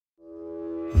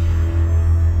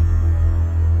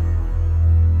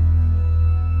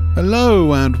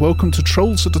Hello and welcome to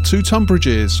Trolls at the Two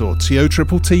Tunbridges, or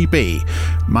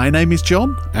TOTTB. My name is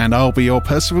John and I'll be your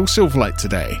Percival Silverlight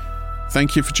today.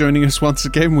 Thank you for joining us once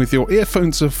again with your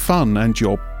earphones of fun and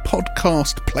your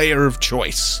podcast player of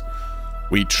choice.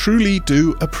 We truly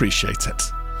do appreciate it.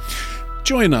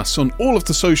 Join us on all of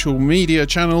the social media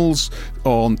channels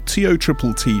on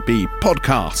TOTTB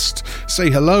Podcast.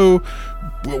 Say hello,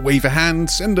 wave a hand,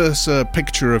 send us a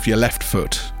picture of your left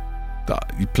foot.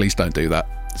 Please don't do that.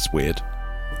 It's weird.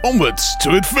 Onwards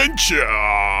to adventure!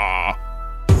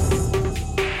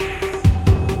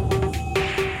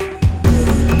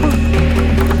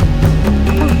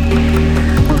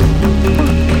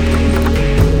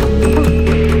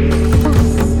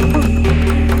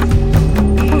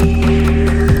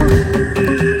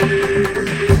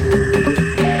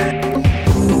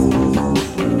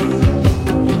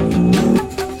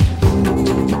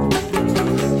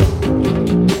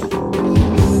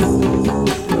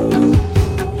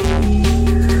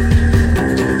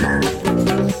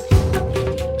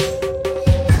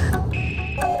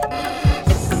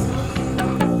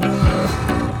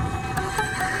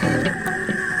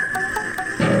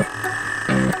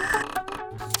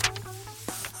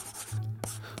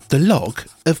 The Log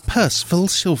of Percival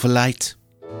Silverlight.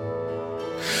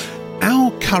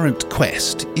 Our current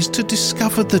quest is to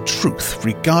discover the truth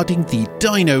regarding the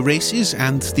dino races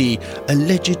and the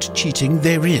alleged cheating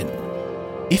therein.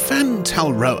 Ifan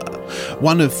Talroa,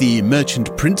 one of the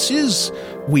merchant princes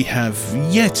we have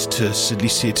yet to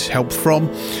solicit help from,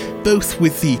 both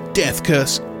with the Death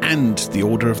Curse and the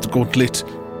Order of the Gauntlet,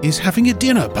 is having a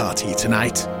dinner party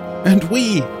tonight, and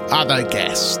we are the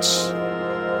guests.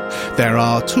 There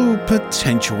are two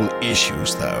potential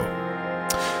issues, though.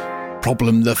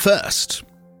 Problem the first.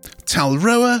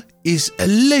 Talroa is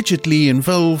allegedly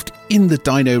involved in the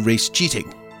dino race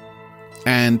cheating.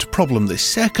 And problem the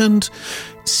second.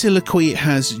 Siliqui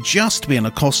has just been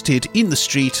accosted in the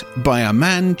street by a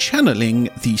man channeling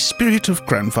the spirit of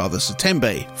Grandfather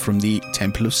Satembe from the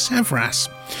Temple of Severas,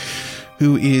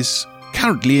 who is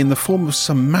currently in the form of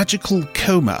some magical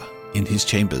coma in his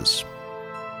chambers.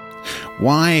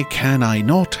 Why can I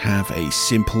not have a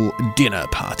simple dinner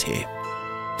party?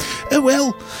 Oh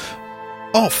well,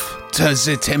 off to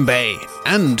Satembe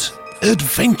and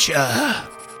adventure!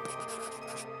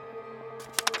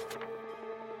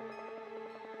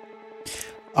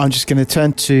 I'm just going to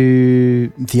turn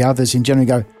to the others in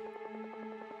general and go,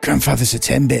 Grandfather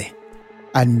Satembe,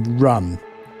 and run.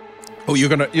 Oh, you're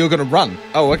gonna run.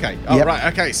 Oh, okay. Oh, yep.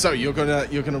 Right. Okay. So you're gonna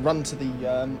run to the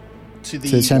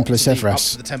Temple of Severas. Up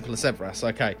to the Temple of Severas.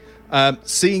 Okay.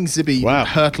 Seeing Zibby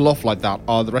hurtle off like that,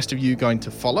 are the rest of you going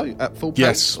to follow at full pace?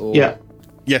 Yes. Or? Yeah.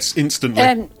 Yes, instantly.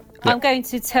 I'm going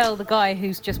to tell the guy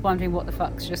who's just wondering what the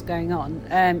fuck's just going on.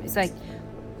 It's like,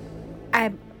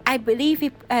 I believe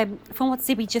it, from what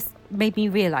Zibby just made me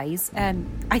realise,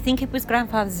 I think it was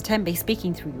Grandfather Satembe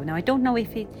speaking through you. Now, I don't know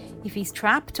if he's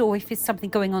trapped or if it's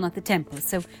something going on at the temple.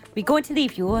 So we're going to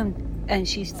leave you, and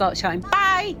she starts shouting,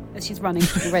 bye, as she's running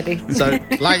already. So,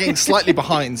 lagging slightly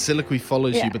behind, Siliqui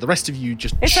follows you, but the rest of you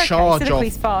just charge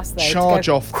off. Fast, though, charge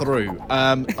off through.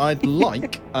 I'd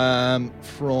like, from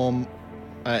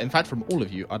all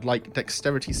of you, I'd like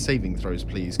dexterity saving throws,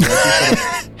 please. Sort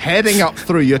of heading up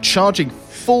through, you're charging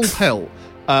full pelt,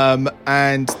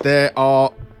 and there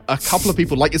are a couple of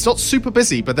people, like, it's not super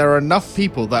busy, but there are enough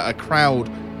people that a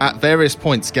crowd at various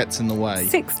points gets in the way.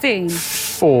 16.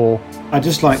 4. I'd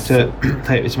just like to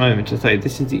take this moment to say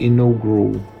this is the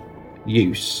inaugural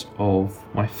use of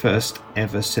my first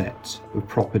ever set with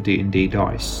proper D&D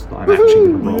dice that I'm actually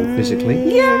going to roll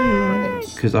physically.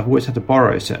 Because I've always had to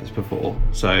borrow sets before,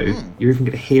 so you're even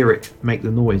going to hear it make the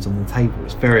noise on the table.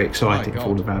 It's very exciting for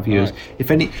all of our viewers. Right.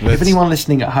 If anyone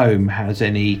listening at home has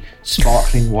any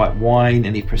sparkling white wine,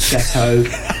 any prosecco,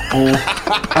 or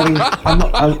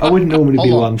I wouldn't normally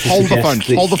be one to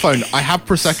suggest. Hold the phone. I have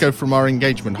prosecco from our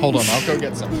engagement. Hold on, I'll go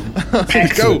get some.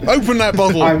 Go, open that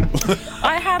bottle.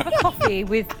 I have a coffee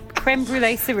with creme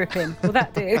brulee syrup in. Will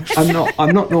that do?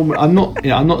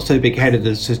 I'm not so big-headed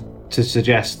as to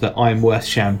suggest that I'm worth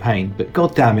champagne, but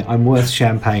god damn it, I'm worth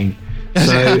champagne.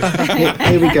 So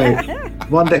here we go.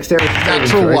 One dexterity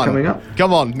natural one coming up.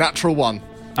 Come on, natural one.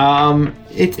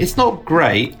 It's not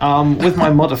great. With my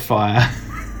modifier.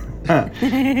 Not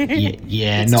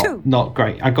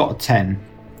great. I got a 10.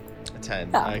 A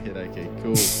 10. Okay,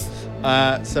 cool.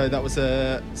 So that was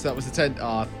a 10.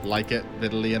 I like it.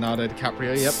 Little Leonardo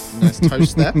DiCaprio. Yep, nice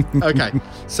toast there. Okay,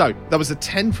 so that was a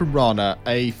 10 from Rana,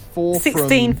 a 4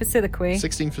 16 from... for Siliqui.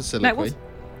 16 for Siliqui. No,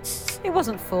 it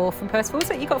wasn't 4 from Percival, was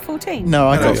it? You got 14. No,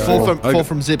 I got 4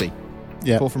 from Zibby.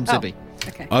 Yeah. 4 from Zibby.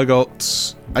 Okay. I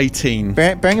got 18.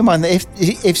 Bearing in mind that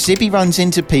if Zibby runs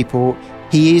into people,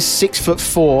 he is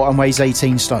 6'4" and weighs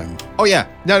 18 stone. Oh yeah,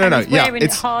 no. And he's Yeah, wearing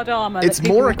hard armor. It's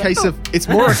more a case of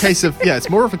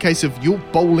you're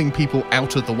bowling people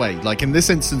out of the way. Like in this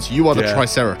instance, you are the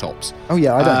Triceratops. Oh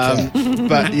yeah, I don't care.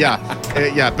 But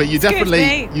but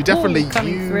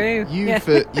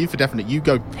you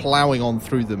go plowing on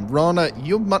through them. Rana,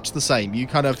 you're much the same. You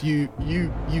kind of you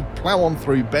plow on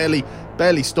through, barely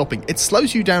stopping. It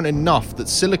slows you down enough that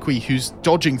Siliqui, who's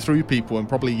dodging through people and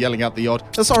probably yelling out the odd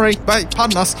 "sorry,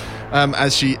 pardon us,"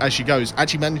 as she goes,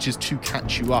 actually manages to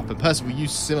catch you up. And Percival, you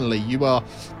similarly, you are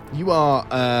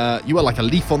like a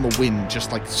leaf on the wind,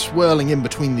 just like swirling in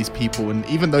between these people. And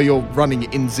even though you're running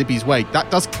in Zibby's way, that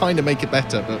does kind of make it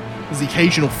better. But there's the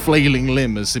occasional flailing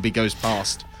limb as Zibby goes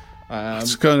past.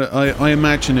 It's kind of, I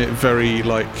imagine it very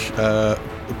like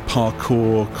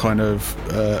parkour kind of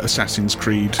Assassin's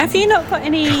Creed. Have you not got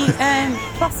any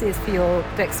pluses for your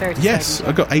dexterity? Yes,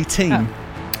 I got 18.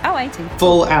 Oh, 18.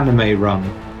 Full anime run.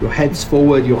 Your head's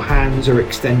forward, your hands are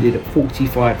extended at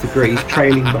 45 degrees,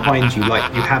 trailing behind you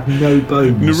like you have no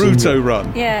bones. Naruto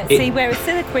run. Yeah, see, whereas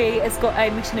Siliqui has got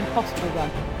a Mission Impossible run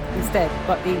instead,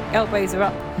 but the elbows are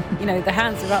up, the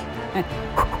hands are up.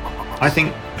 I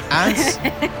think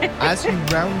as you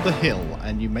round the hill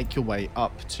and you make your way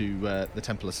up to the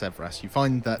Temple of Severas, you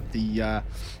find that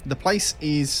the place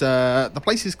is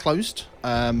closed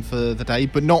for the day,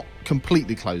 but not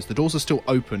completely closed. The doors are still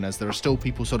open as there are still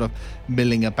people sort of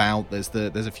milling about. There's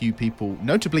a few people.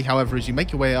 Notably, however, as you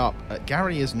make your way up,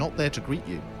 Gary is not there to greet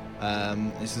you.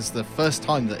 This is the first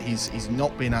time that he's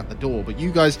not been at the door. But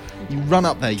you guys, you run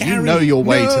up there. Gary, you know your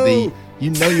way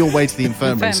to the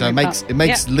infirmary. So it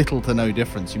makes little to no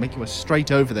difference. You make your way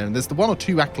straight over there, and there's the one or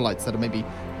two acolytes that are maybe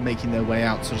making their way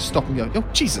out, sort of stop and go, "Oh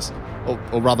Jesus,"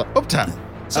 or rather, "Uptown."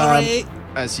 Sorry.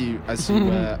 As you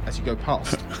go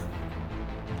past,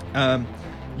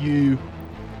 you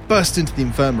burst into the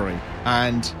infirmary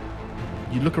and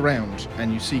you look around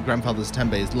and you see Grandfather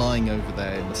Zatembe is lying over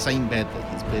there in the same bed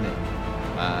that he's been in.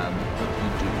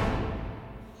 What do you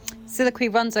do?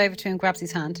 Siliqui runs over to him and grabs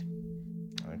his hand.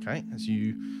 Okay, as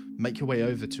you make your way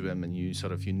over to him and you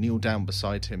kneel down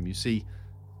beside him, you see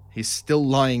he's still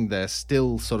lying there,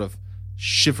 still sort of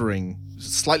shivering,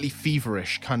 slightly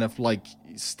feverish, kind of like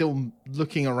still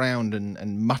looking around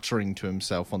and muttering to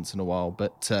himself once in a while,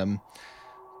 but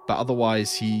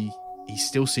otherwise he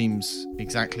still seems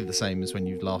exactly the same as when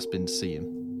you've last been to see him.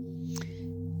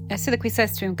 Siliqui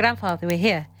says to him, "Grandfather, we're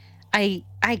here. I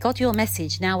got your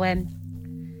message. Now,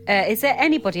 is there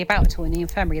anybody about at all in the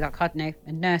infirmary, like, I don't know,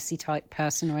 a nursey type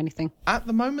person or anything?" At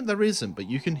the moment there isn't, but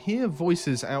you can hear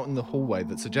voices out in the hallway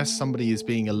that suggest somebody is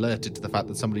being alerted to the fact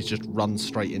that somebody's just run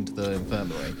straight into the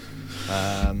infirmary.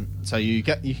 So you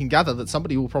can gather that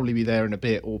somebody will probably be there in a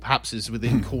bit, or perhaps is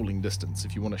within calling distance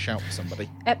if you want to shout for somebody.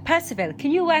 Percival,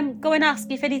 can you go and ask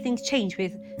if anything's changed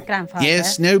with Grandfather?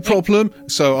 Yes, no problem.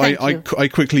 So Thank I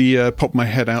quickly pop my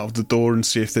head out of the door and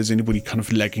see if there's anybody kind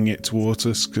of legging it towards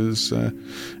us, because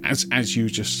as you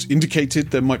just indicated,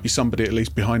 there might be somebody at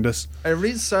least behind us. There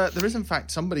is in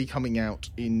fact somebody coming out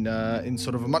in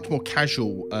sort of a much more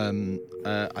casual.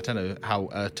 I don't know how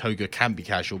a toga can be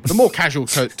casual, but a more casual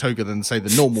toga than say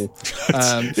the normal.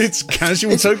 It's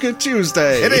Casual Toga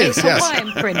Tuesday. It is, yes.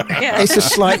 Hawaiian print. Yeah. It's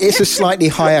a slightly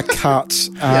higher cut.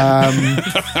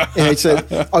 It's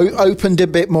opened a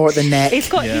bit more at the neck. It's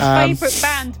got his favourite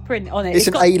band print on it. It's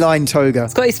an A-line toga.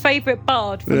 It's got his favourite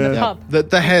bard from the pub.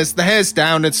 The hair's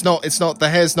down. It's not the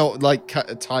hair's not like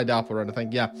tied up or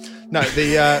anything. Yeah, no.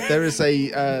 There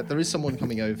is someone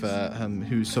coming over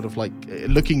who's sort of like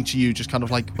looking to you, just kind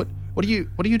of like, what are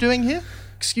you doing here?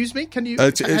 Excuse me, can you?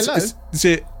 Hello.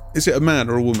 Is it a man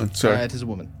or a woman? Sorry, it is a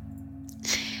woman.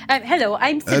 Hello,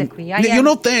 I'm Siliqui. You're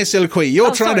not there, Siliqui.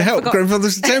 You're trying to help Grandfather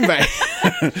Zatembe.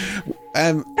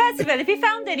 Percival, have you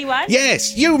found anyone?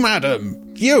 Yes, you, madam.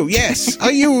 You, yes.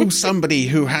 Are you somebody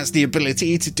who has the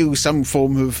ability to do some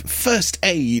form of first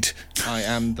aid? I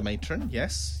am the matron,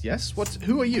 yes.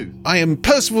 Who are you? I am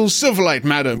Percival Silverlight,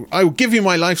 madam. I will give you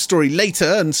my life story later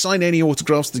and sign any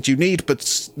autographs that you need,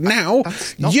 but now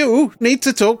you need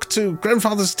to talk to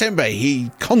Grandfather Zatembe.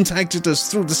 He contacted us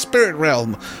through the spirit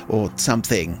realm or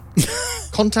something.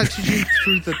 Contacted you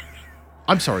through the...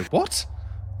 I'm sorry, what?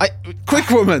 Quick,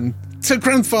 woman! To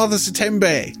Grandfather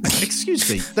Zatembe. Excuse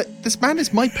me. This man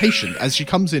is my patient. As she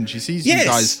comes in, she sees you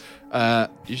guys.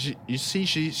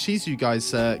 She sees you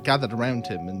guys gathered around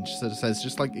him, and she sort of says,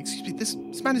 just like, "Excuse me,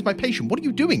 this man is my patient. What are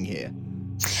you doing here?"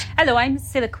 Hello, I'm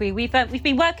Siliqui. We've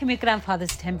been working with Grandfather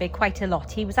Satembe quite a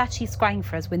lot. He was actually scrying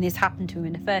for us when this happened to him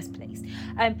in the first place.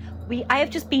 I have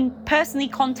just been personally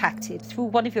contacted through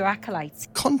one of your acolytes.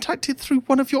 Contacted through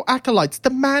one of your acolytes? The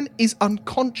man is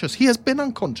unconscious. He has been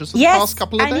unconscious for the past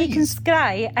couple of days. Yes, and he can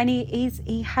scry,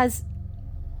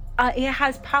 and he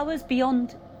has powers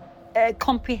beyond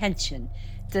comprehension.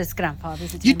 Does Grandfather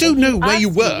Satembe? You don't know where you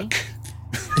work.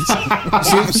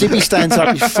 Zibby stands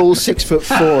up, he's full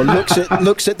 6'4",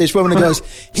 looks at this woman and goes,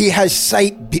 he has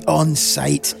sight beyond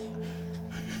sight.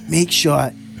 Make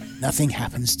sure nothing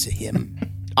happens to him.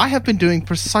 I have been doing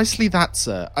precisely that,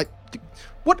 sir.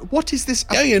 What is this?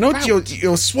 Yeah, you're not. You're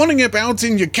swanning about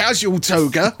in your casual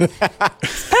toga.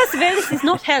 Percival, this is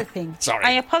not helping. Sorry.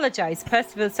 I apologise.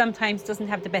 Percival sometimes doesn't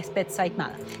have the best bedside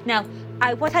manner. Now,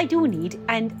 what I do need,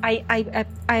 and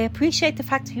I appreciate the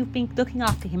fact that you've been looking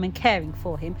after him and caring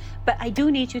for him, but I do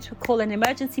need you to call an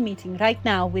emergency meeting right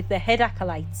now with the head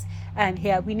acolytes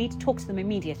here. We need to talk to them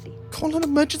immediately. Call an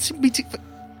emergency meeting for...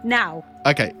 Now.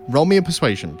 Okay, roll me a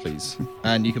persuasion, please.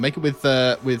 And you can make it with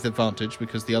advantage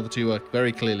because the other two are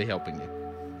very clearly helping you.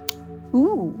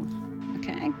 Ooh.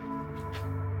 Okay.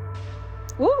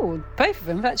 Ooh, both of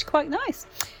them are actually quite nice.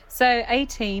 So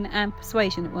 18 and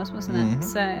persuasion it was, wasn't it?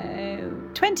 So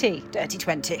 20. Dirty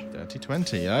 20. Dirty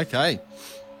 20, okay.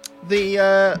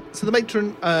 The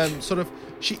matron sort of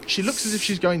she looks as if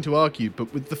she's going to argue,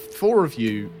 but with the four of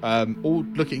you all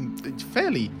looking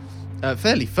fairly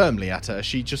firmly at her,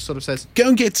 she just sort of says, Go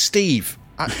and get Steve.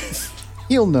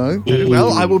 He'll know. Very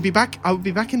well, I will be back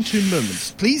in 2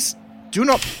 moments. Please do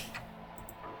not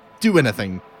do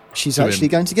anything. She's actually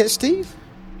going to get Steve?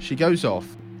 She goes off.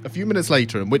 A few minutes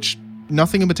later, in which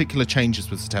nothing in particular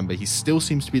changes with Satembe, he still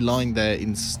seems to be lying there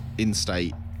in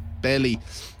state, barely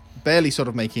sort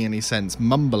of making any sense,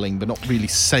 mumbling but not really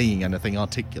saying anything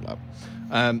articulate.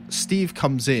 Steve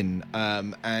comes in,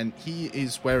 and he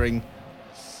is wearing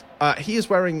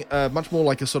much more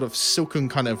like a sort of silken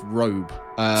kind of robe,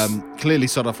 clearly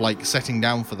sort of like setting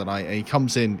down for the night. And he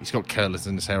comes in, he's got curlers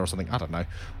in his hair or something, I don't know.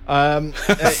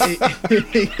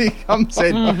 He comes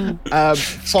in,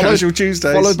 Casual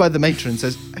Tuesdays. followed by the matron, and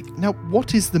says, now,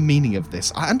 what is the meaning of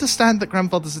this? I understand that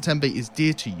Grandfather Satembe is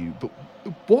dear to you, but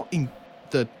what in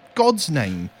the God's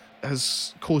name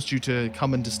has caused you to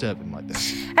come and disturb him like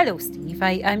this? Hello, Steve.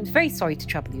 I'm very sorry to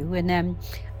trouble you. And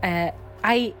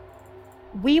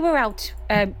we were out.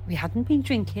 We hadn't been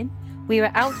drinking. We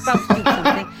were out about to do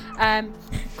something.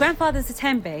 Grandfather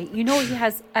Satembe, you know, he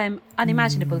has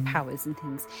unimaginable powers and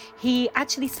things. He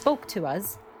actually spoke to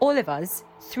us, all of us,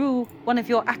 through one of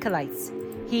your acolytes.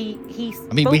 He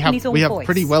spoke in his own we have voice.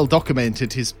 pretty well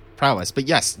documented his prowess. But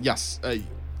yes,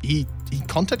 he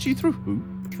contacted you through who?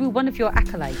 Through one of your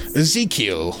acolytes.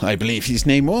 Ezekiel, I believe his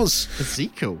name was.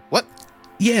 Ezekiel. What?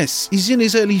 Yes, he's in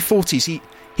his early 40s.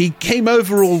 He came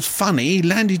over all funny,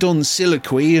 landed on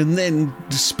Siliqui, and then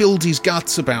spilled his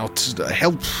guts about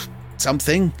help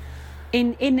something.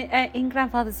 In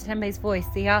Grandfather Satembe's voice,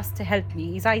 he asked to help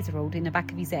me. His eyes rolled in the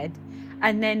back of his head,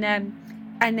 and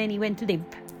then he went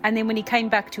limp. And then when he came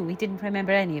back to, he didn't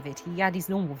remember any of it. He had his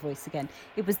normal voice again.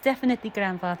 It was definitely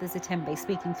Grandfather Satembe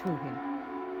speaking through him.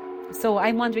 So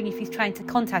I'm wondering if he's trying to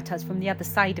contact us from the other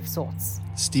side of sorts.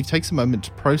 Steve takes a moment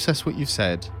to process what you've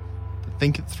said, to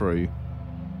think it through.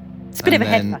 It's a bit of a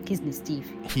then head fuck, isn't it, Steve?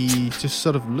 He just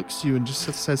sort of looks at you and just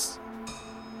sort of says,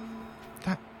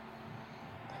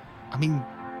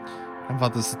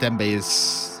 Grandfather Satembe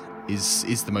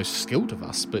is the most skilled of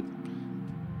us, but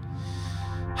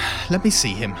let me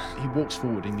see him. He walks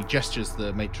forward and he gestures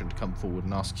the matron to come forward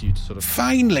and asks you to sort of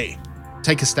Finally!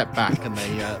 take a step back, and they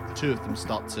the two of them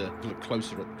start to look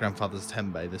closer at Grandfather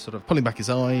Satembe. They're sort of pulling back his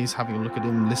eyes, having a look at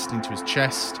him, listening to his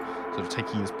chest, sort of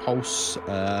taking his pulse,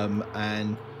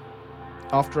 and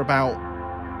after about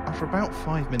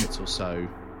 5 minutes or so,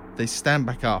 they stand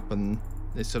back up and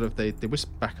they sort of they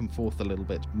whisper back and forth a little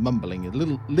bit, mumbling, a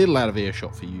little out of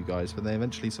earshot for you guys, but they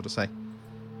eventually sort of say,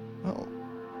 well,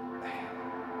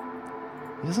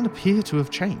 he doesn't appear to have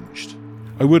changed.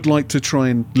 I would like to try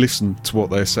and listen to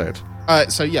what they said.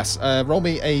 So yes, roll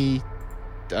me a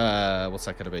what's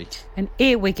that going to be? An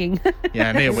earwigging. Yeah,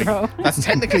 an earwig. That's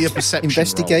technically a perception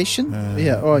Investigation?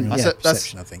 Perception,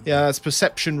 Perception, I think. Yeah, that's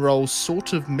perception roll,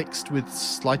 sort of mixed with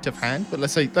sleight of hand, but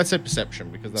let's say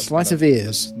perception because that's Sleight of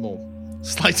ears. that's more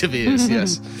sleight of ears.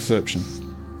 Yes. Perception.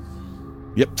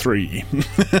 Yep, 3.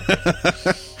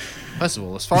 First of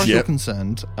all, as far as you're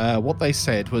concerned, what they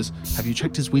said was, "Have you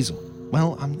checked his weasel?"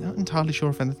 Well, I'm not entirely sure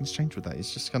if anything's changed with that.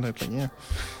 It's just kind of like, yeah.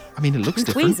 I mean, it looks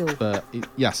different, Weasel. but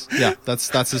yes, yeah.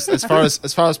 That's as far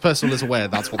as Percival is aware.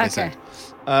 That's what they said.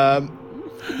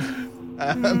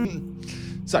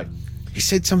 So He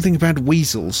said something about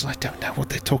weasels. I don't know what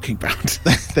they're talking about.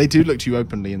 They do look to you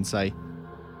openly and say,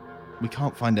 we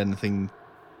can't find anything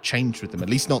changed with him, at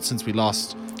least not since we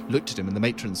last looked at him. And the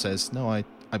matron says, no, I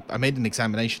made an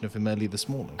examination of him early this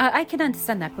morning. I can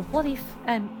understand that, but what if,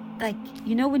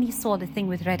 when he saw the thing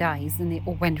with red eyes and it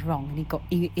all went wrong and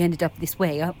he ended up this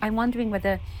way, I'm wondering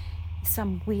whether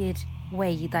some weird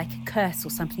way, like a curse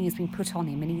or something, has been put on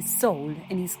him, and his soul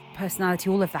and his personality,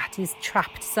 all of that, is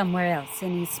trapped somewhere else,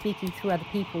 and he's speaking through other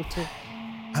people to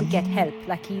get help,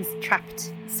 like he's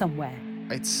trapped somewhere.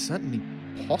 It's certainly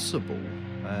possible.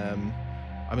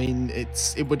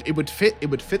 It would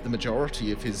fit the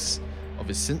majority of his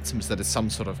symptoms that is some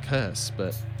sort of curse,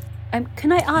 but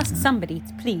can I ask somebody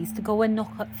please to go and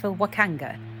knock up for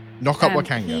Wakanga? Knock up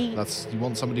Wakanga. You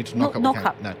want somebody to knock up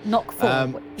Wakanga?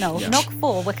 No. Knock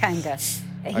for Wakanga.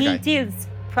 He deals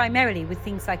primarily with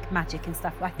things like magic and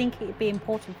stuff. I think it'd be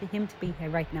important for him to be here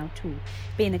right now too,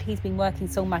 being that he's been working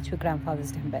so much with Grandfather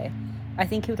Tembe. I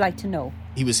think he would like to know.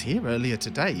 He was here earlier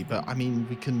today, but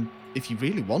we can, if you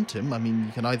really want him,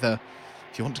 you can either,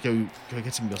 if you want to go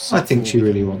get him yourself. I think she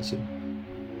really wants him.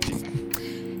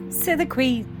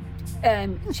 Soliloquy,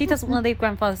 she doesn't want to leave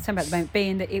Grandfather's Tembe at the moment,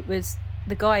 being that it was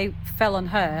the guy fell on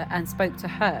her and spoke to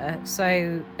her.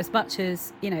 So as much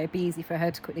as, it'd be easy for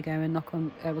her to quickly go and knock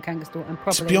on Wakanga's door and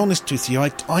probably... To be honest with you,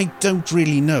 I don't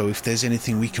really know if there's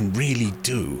anything we can really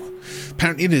do.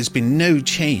 Apparently there's been no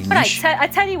change. Right, I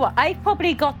tell you what, I've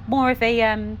probably got more of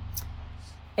a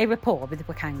rapport with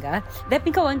Wakanga. Let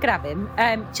me go and grab him,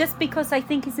 just because I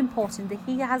think it's important that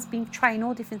he has been trying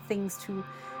all different things to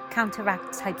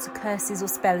counteract types of curses or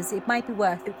spells. It might be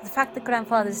worth it. The fact that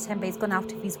Grandfather Tembe has gone out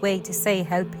of his way to say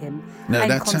help him. No, I'm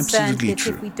that's concerned absolutely that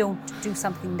true. if we don't do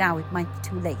something now, it might be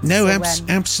too late. No, so,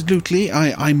 absolutely.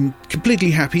 I'm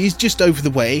completely happy. He's just over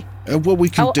the way. What we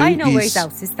can do I know is... where his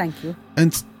house is, thank you.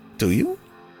 And do you?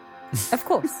 Of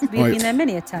course. We've Right. been there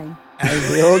many a time.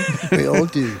 We all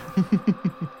do.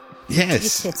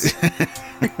 Yes.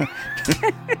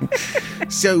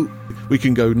 So we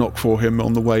can go knock for him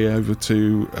on the way over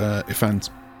to Ifan's.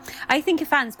 I think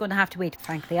Ifan's going to have to wait,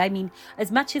 frankly.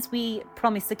 As much as we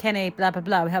promised the Kene, blah, blah,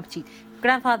 blah, we helped you.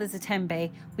 Grandfather's a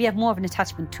Tembe, we have more of an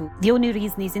attachment to. The only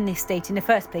reason he's in this state in the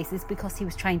first place is because he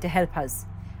was trying to help us.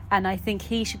 And I think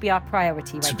he should be our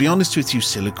priority right now. To be honest with you,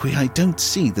 Soliloquy, I don't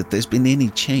see that there's been any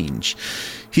change.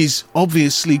 He's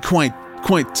obviously quite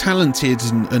talented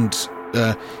and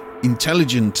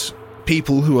intelligent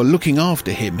people who are looking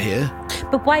after him here.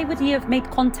 But why would he have made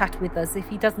contact with us if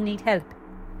he doesn't need help?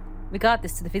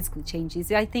 Regardless of the physical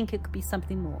changes, I think it could be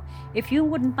something more. If you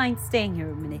wouldn't mind staying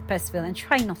here a minute, Percival, and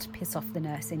try not to piss off the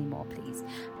nurse anymore, please.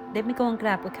 Let me go and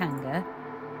grab Wakanga,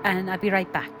 and I'll be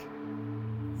right back.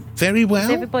 Very well. Is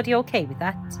everybody okay with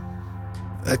that?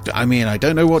 I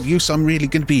don't know what use I'm really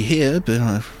going to be here, but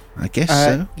I guess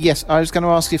so. Yes, I was going to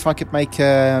ask if I could make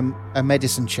a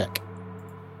medicine check.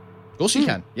 Of course you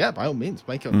can. Yeah, by all means,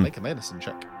 make a medicine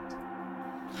check.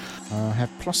 I have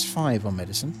 +5 on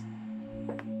medicine.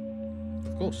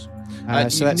 Of course.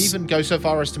 So you can even go so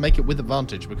far as to make it with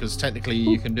advantage, because technically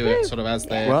you can do it sort of as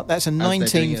they're... Well, that's a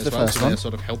 19 for the first so one. They're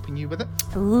sort of helping you with it.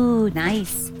 Ooh,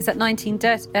 nice. Is that 19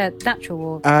 natural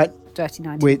or dirty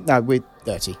 19? With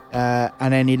 30.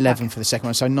 And then 11 for the second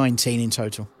one, so 19 in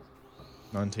total.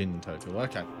 19 in total.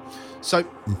 Okay. So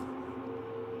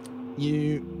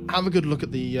you have a good look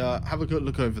at the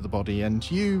over the body, and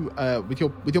you with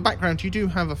your background, you do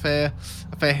have a fair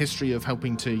history of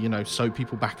helping to sew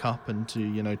people back up and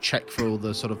to check for all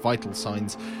the sort of vital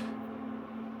signs.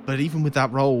 But even with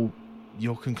that role,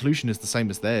 your conclusion is the same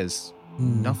as theirs.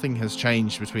 Nothing has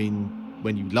changed between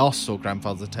when you last saw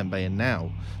Grandfather Tembe and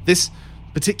now. This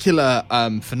particular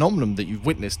phenomenon that you've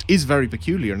witnessed is very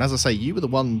peculiar, and as I say, you were the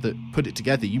one that put it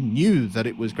together. You knew that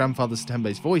it was Grandfather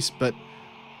Tembe's voice, but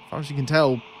as far as you can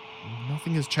tell,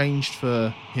 nothing has changed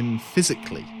for him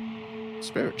physically.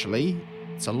 Spiritually,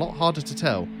 it's a lot harder to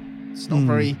tell. It's not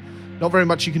very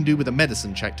much you can do with a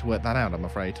medicine check to work that out, I'm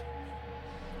afraid.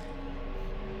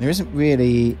 There isn't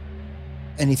really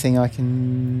anything I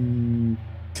can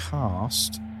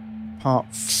cast apart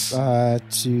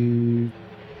to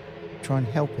try and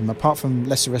help him. Apart from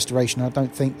lesser restoration, I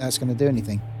don't think that's going to do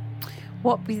anything.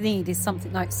 What we need is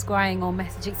something like scrying or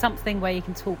messaging, something where you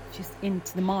can talk just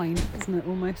into the mind, isn't it,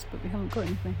 almost? But we haven't got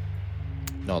anything.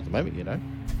 Not at the moment,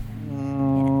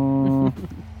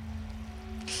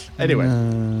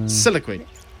 Anyway, Soliloquy,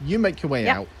 you make your way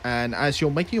out, and as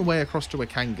you're making your way across to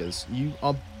Wakanga's, you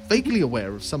are vaguely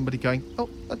aware of somebody going, "Oh,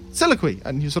 Soliloquy,"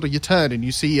 and you turn and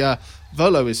you see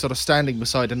Volo is sort of standing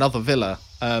beside another villa,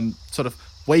 sort of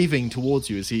waving towards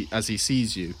you as he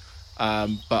sees you.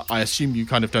 But I assume you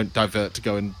kind of don't divert to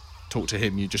go and talk to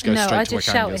him. You just go No, straight I to just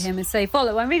shout at Wakanga's. him and say,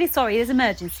 "Follow, I'm really sorry, there's an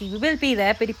emergency. We will be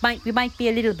there, but we might be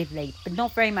a little bit late, but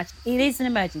not very much. It is an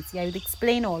emergency. I will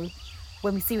explain all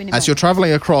when we see you in a As you're moment."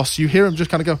 travelling across, you hear him just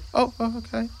kind of go, "Oh,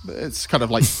 okay." It's kind of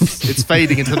like it's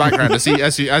fading into the background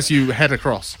as you head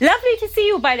across. Lovely to see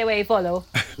you, by the way, Follow.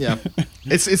 Yeah,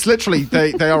 it's literally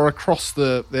they are across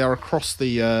the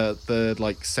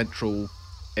like central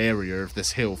area of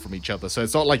this hill from each other. So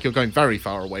it's not like you're going very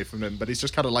far away from him, but it's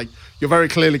just kind of like you're very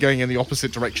clearly going in the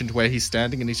opposite direction to where he's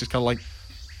standing, and he's just kind of like,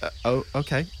 "Oh,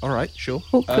 okay, all right, sure."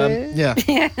 Okay. Yeah. Do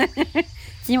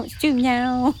you know what to do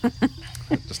now?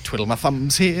 Just twiddle my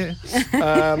thumbs here.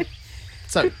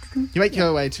 So you make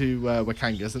your way to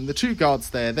Wakanga's, and the two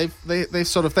guards there, they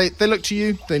look to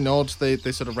you, they nod, they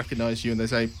sort of recognise you, and they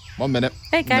say, "1 minute."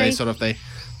 Okay. And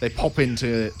they pop in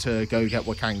to go get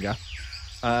Wakanga,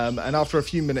 and after a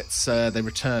few minutes, they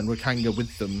return. Wakanga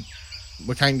with them.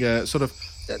 Wakanga sort of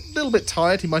a little bit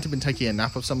tired. He might have been taking a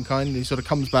nap of some kind. And he sort of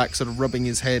comes back, sort of rubbing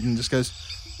his head, and just goes,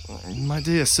 "My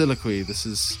dear Soliloquy, this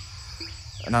is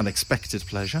an unexpected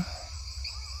pleasure."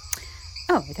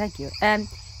 Oh, thank you.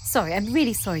 Sorry, I'm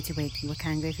really sorry to wake you,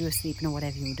 Wakanga, if you were sleeping or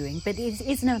whatever you were doing, but it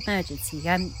is an emergency.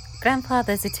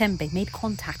 Grandfather Zatembe made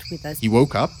contact with us. He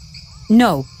woke up.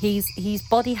 No, his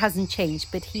body hasn't changed,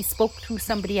 but he spoke through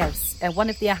somebody else, one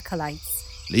of the acolytes.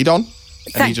 Lead on.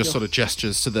 And he Thank just you. sort of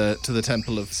gestures to the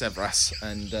temple of Sevras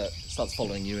and starts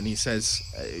following you. And he says,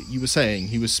 "You were saying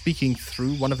he was speaking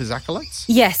through one of his acolytes?"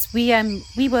 Yes, we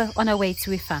were on our way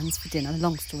to Ifan's for dinner.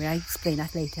 Long story, I'll explain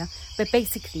that later. But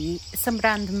basically, some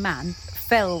random man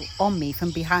fell on me from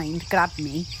behind, grabbed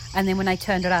me, and then when I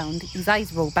turned around, his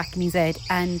eyes rolled back in his head,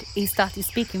 and he started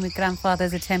speaking with Grandfather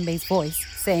Zatembe's voice,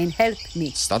 saying, "Help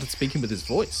me." Started speaking with his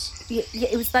voice. Yeah,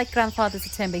 it was like Grandfather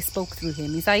Zatembe spoke through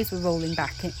him. His eyes were rolling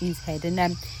back in his head,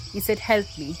 and he said, "Help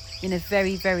me," in a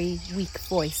very, very weak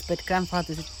voice, but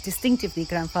distinctively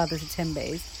Grandfather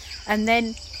Zatembe's. And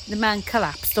then the man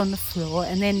collapsed on the floor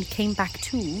and then came back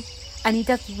to, and he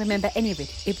doesn't remember any of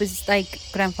it. It was like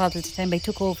Grandfather Zatembe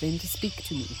took over him to speak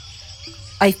to me.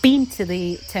 I've been to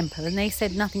the temple, and they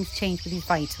said nothing's changed with his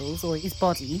vitals or his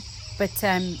body, but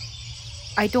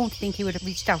I don't think he would have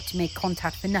reached out to make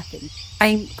contact for nothing.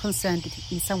 I'm concerned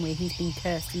that in some way he's been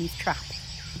cursed and he's trapped.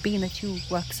 Being that you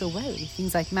work so well with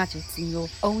things like magics and your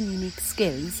own unique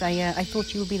skills, I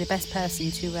thought you would be the best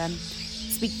person to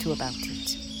speak to about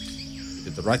it. You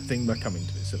did the right thing by coming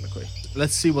to me, Soliloquy.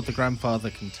 Let's see what the grandfather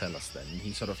can tell us then.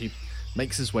 He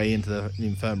makes his way into the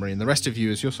infirmary, and the rest of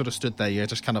you, as you're sort of stood there, you're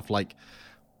just kind of like,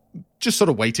 just sort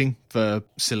of waiting for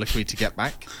Soliloquy to get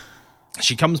back.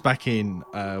 She comes back in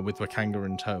with Wakanga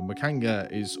in tow.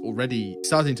 Wakanga is already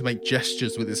starting to make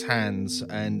gestures with his hands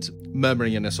and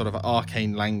murmuring in a sort of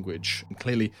arcane language, and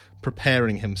clearly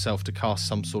preparing himself to cast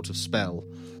some sort of spell.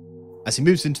 As he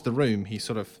moves into the room, he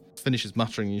sort of finishes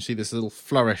muttering, and you see this little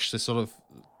flourish, this sort of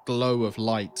glow of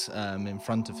light in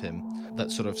front of him that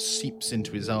sort of seeps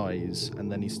into his eyes, and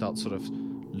then he starts sort of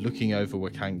looking over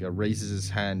Wakanga, raises his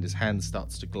hand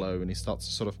starts to glow, and he starts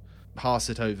to sort of pass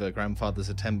it over Grandfather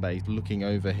Zatembe, looking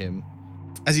over him.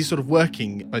 As he's sort of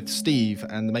working, both Steve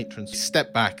and the matrons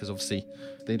step back, as obviously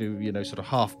they do, sort of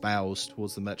half bows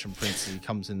towards the merchant prince as he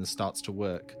comes in and starts to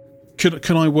work.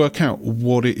 Can I work out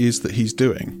what it is that he's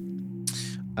doing?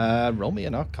 Roll me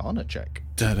an Arcana check.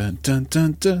 Dun dun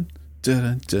dun dun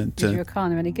dun dun dun Is your dun.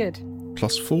 Arcana any good?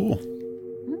 +4.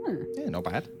 Yeah, not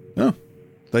bad. Oh,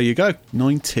 there you go.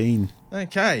 19.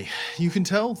 Okay, you can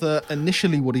tell that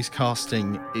initially what he's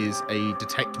casting is a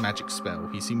detect magic spell.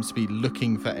 He seems to be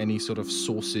looking for any sort of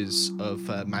sources of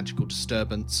magical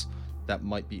disturbance that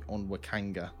might be on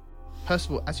Wakanga.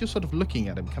 Percival, as you're sort of looking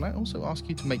at him, can I also ask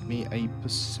you to make me a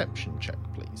perception check,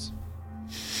 please?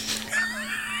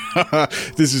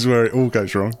 This is where it all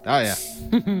goes wrong. Oh, yeah.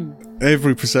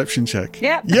 Every perception check.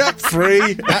 Yep. Yep, 3. All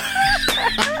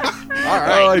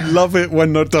right. Oh, I love it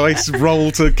when the dice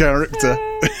roll to character.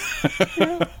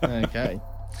 Okay.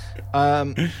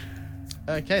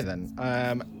 Okay then.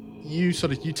 You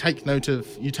take note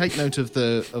of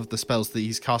the spells that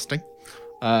he's casting.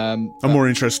 I'm more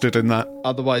interested in that.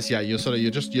 Otherwise, yeah, you're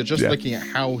just looking at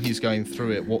how he's going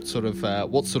through it, what sort of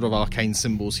arcane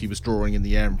symbols he was drawing in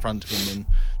the air in front of him, and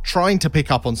trying to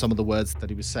pick up on some of the words that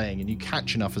he was saying. And you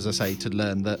catch enough, as I say, to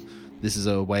learn that this is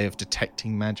a way of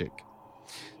detecting magic.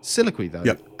 Soliloquy, though,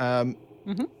 Yep.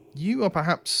 You are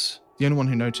perhaps the only one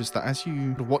who noticed that as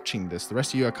you are watching this. The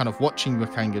rest of you are kind of watching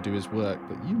Wakanga do his work,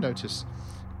 but you notice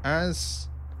as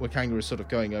Wakanga is sort of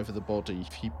going over the body,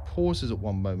 he pauses at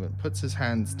one moment, puts his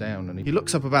hands down, and he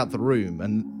looks up about the room,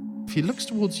 and if he looks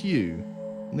towards you,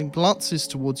 and then glances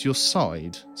towards your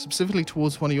side, specifically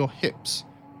towards one of your hips,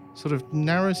 sort of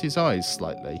narrows his eyes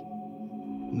slightly,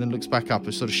 and then looks back up,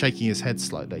 sort of shaking his head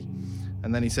slightly.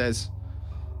 And then he says,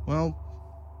 well,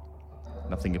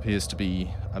 nothing appears to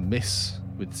be amiss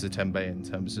with Zitembe in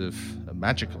terms of a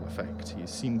magical effect. He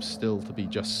seems still to be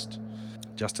just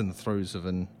in the throes of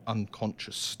an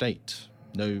unconscious state.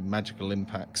 No magical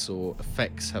impacts or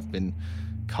effects have been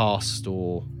cast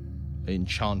or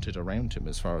enchanted around him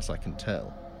as far as I can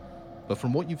tell. But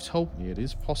from what you've told me, it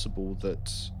is possible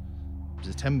that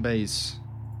Zitembe's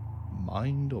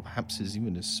mind, or perhaps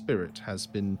even his spirit, has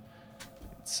been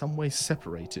in some way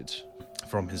separated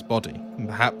from his body. And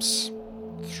perhaps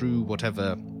through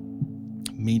whatever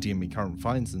medium he currently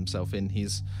finds himself in,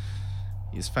 he's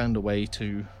found a way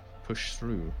to push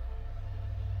through.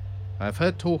 I've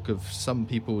heard talk of some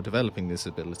people developing this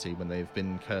ability when they've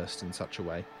been cursed in such a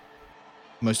way.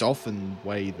 The most often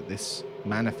way that this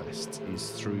manifests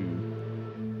is through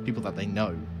people that they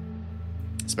know,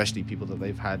 especially people that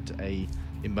they've had a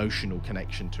emotional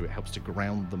connection to. It helps to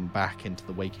ground them back into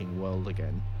the waking world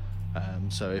again.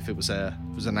 So if it was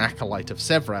an acolyte of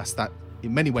Severas, that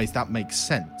in many ways that makes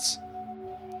sense.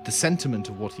 The sentiment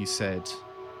of what he said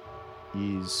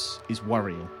is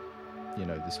worrying. You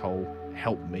know, this whole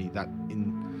help me, that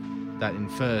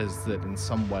infers that in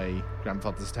some way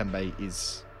Grandfather Zitembe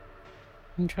is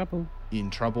in trouble.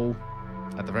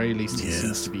 At the very least, he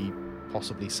seems to be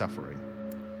possibly suffering.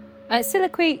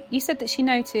 Siliqui, you said that she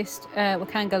noticed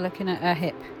Wakanga looking at her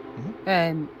hip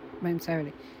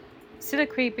momentarily.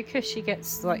 Siliqui, because she gets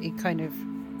slightly kind of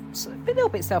a little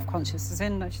bit self-conscious, as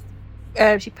in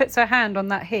she puts her hand on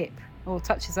that hip or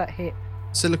touches that hip.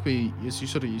 Siliqui, as you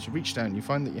reach down, you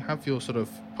find that you have your sort of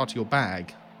part of your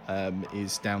bag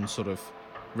is down, sort of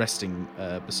resting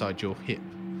beside your hip.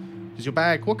 Is your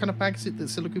bag? What kind of bag is it that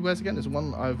Siliqui wears again? Is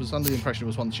one? I was under the impression it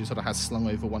was one that she sort of has slung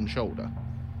over one shoulder.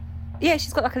 Yeah,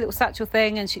 she's got like a little satchel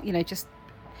thing, and she, just.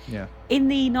 Yeah. In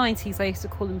the 90s, they used to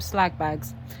call them slag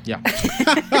bags. Yeah. They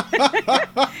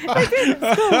did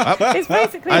at school. It's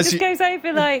basically just goes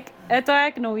over like a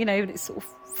diagonal, and it's sort of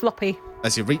floppy.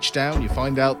 As you reach down, you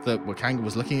find out that Wakanga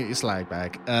was looking at your slag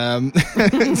bag.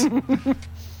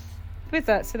 With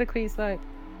that, Siliqui's like,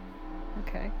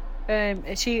 okay.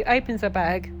 She opens her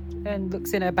bag and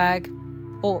looks in her bag,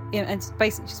 and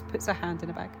basically just puts her hand in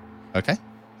her bag. Okay.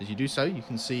 As you do so, you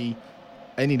can see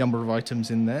any number of items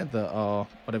in there that are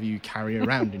whatever you carry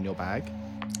around in your bag.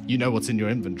 You know what's in your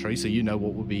inventory, so you know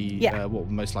what will be what will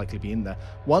most likely be in there.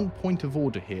 One point of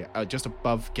order here, just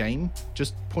above game,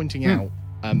 just pointing out,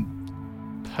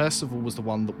 Percival was the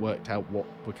one that worked out what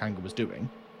Wakanga was doing.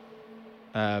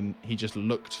 He just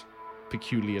looked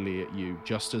peculiarly at you,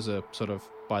 just as a sort of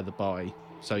by the by.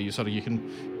 So you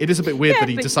can. It is a bit weird that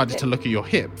he decided to look at your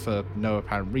hip for no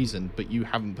apparent reason, but you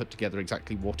haven't put together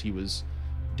exactly what he was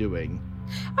doing.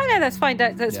 Oh no, that's fine.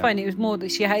 That's fine. It was more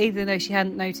that she had, even though she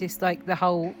hadn't noticed like the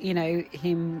whole,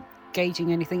 him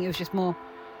gauging anything. It was just more,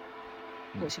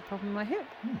 what's your problem with my hip?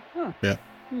 Oh. Yeah.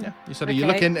 Yeah. You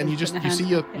look in and you see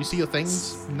your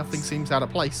things. Nothing seems out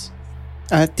of place.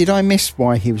 Did I miss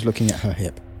why he was looking at her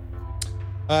hip?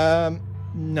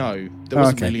 No, there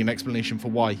wasn't really an explanation for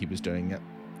why he was doing it.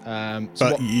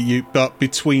 But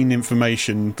between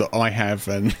information that I have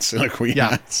and Siliqui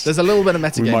has, there's a little bit of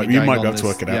metagaming. You might be able to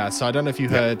work it out. Yeah, so I don't know if you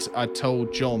heard. I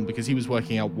told John, because he was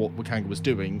working out what Wakanga was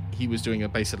doing. He was doing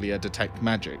basically a detect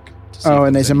magic.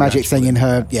 And there's a magic thing in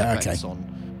her. Yeah, okay.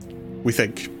 We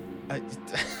think.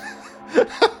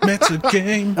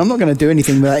 Metagame. I'm not going to do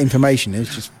anything with that information.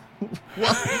 It's just.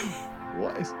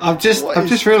 I've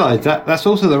just realised that's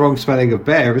also the wrong spelling of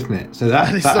bear, isn't it? So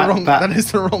that is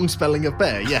the wrong spelling of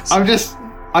bear. Yes.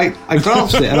 I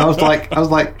glanced at it and I was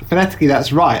like phonetically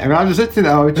that's right. I mean, I was sitting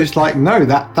there, I was just like, no,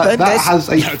 that has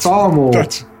a far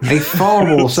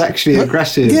more sexually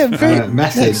aggressive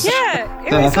message. Yeah,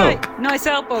 it was like nice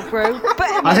elbow, bro.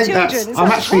 But I think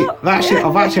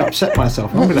I've actually upset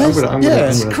myself. I'm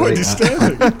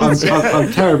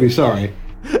terribly sorry.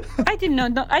 I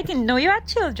didn't know you had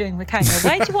children, Wakanga.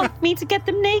 Why do you want me to get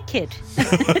them naked?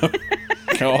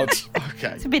 God.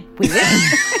 Okay. It's a bit weird.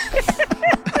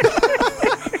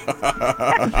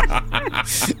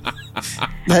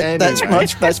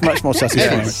 That's much more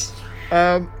satisfying.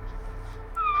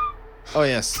 Oh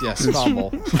yes, far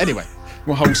more. Anyway,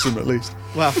 more wholesome at least.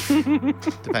 Well,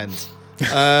 depends.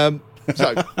 So,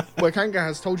 Wakanga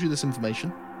has told you this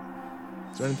information.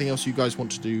 Is there anything else you guys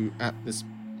want to do at this?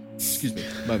 Excuse me,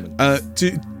 moment.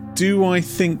 Do I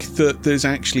think that there's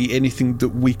actually anything that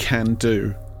we can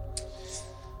do?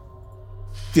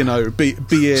 Be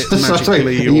it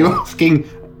magically. Are you asking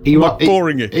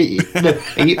boring you? Are you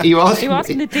asking? You're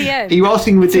asking the DM. Are you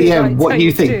asking the DM what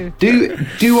you think? Do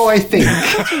I think?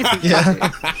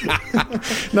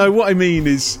 No, what I mean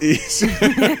is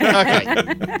Okay.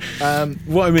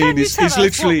 what I mean Can you is tell us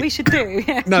literally what we should do?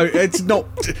 no, it's not.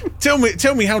 Tell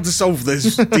me how to solve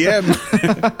this, DM.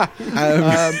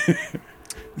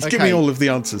 Give me Okay. all of the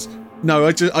answers. No,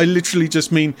 I literally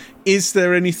just mean, is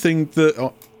there anything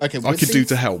that I could do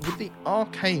to help? With the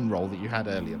arcane roll that you had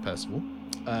earlier, Percival.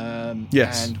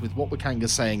 Yes. And with what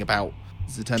Wakanga's saying about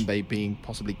Zatembe being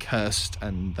possibly cursed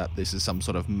and that this is some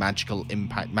sort of magical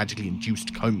impact, magically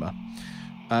induced coma.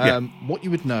 What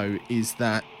you would know is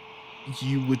that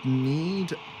you would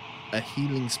need a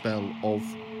healing spell of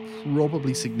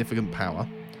probably significant power.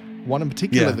 One in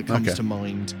particular that comes to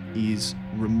mind is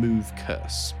Remove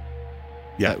Curse.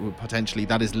 Yeah.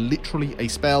 That is literally a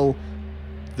spell,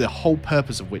 the whole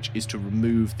purpose of which is to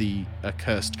remove the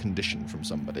accursed condition from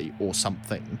somebody or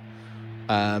something.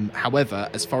 However,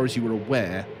 as far as you were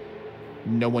aware,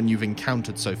 no one you've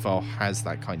encountered so far has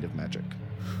that kind of magic.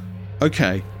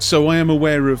 Okay, so I am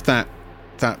aware of that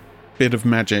bit of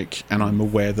magic, and I'm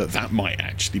aware that might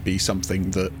actually be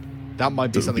something that might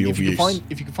be that would something. be If of you use.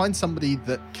 can find somebody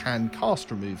that can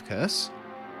cast Remove Curse,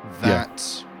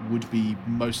 that would be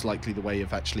most likely the way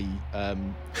of actually.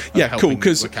 Cool.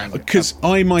 Because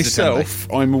I myself,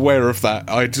 I'm aware of that.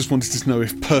 I just wanted to know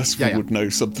if Percival would know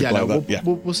something like that.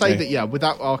 We'll say that.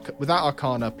 Without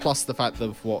Arcana, plus the fact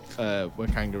of what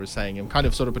Wakanga is saying, and kind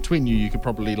of sort of between you could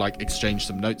probably like exchange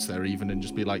some notes there, even, and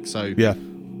just be like, so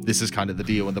this is kind of the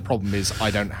deal. And the problem is,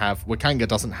 Wakanga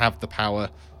doesn't have the power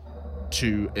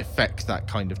to effect that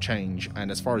kind of change,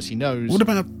 and as far as he knows, What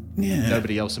about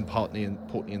nobody else in Portney and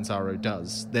Zaro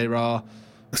does. There are.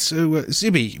 So,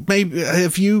 Zibby, maybe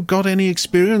have you got any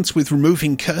experience with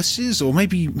removing curses, or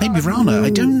maybe Rana? I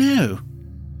don't know.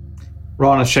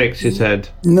 Rana shakes his head.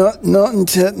 Not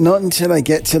until I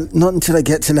get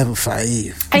to level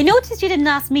 5. I noticed you didn't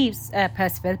ask me,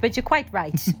 Percival, but you're quite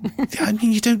right. I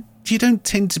mean, you don't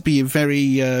tend to be a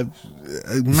very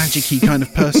magic-y kind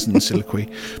of person, Soliloquy.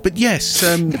 But yes,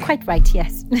 You're quite right.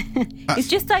 Yes, it's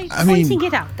just pointing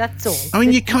it out. That's all. I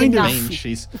mean, you But kind of.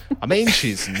 I mean,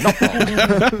 she's not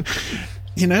wrong.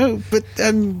 You know, but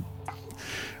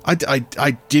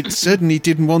I certainly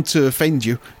didn't want to offend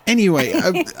you. Anyway,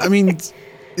 I mean,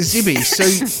 Zibby, so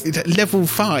level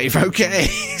 5, okay.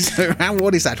 So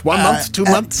what is that? 1 month, 2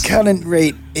 months? Current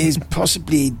rate is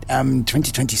possibly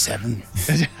 2027.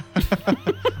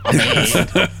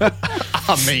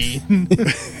 I mean,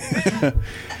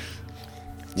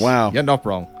 Wow. you're not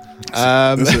wrong.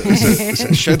 There's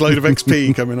a shed load of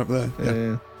XP coming up there.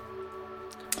 Yeah.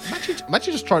 I'm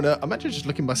actually just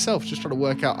looking myself, just trying to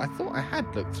work out. I thought I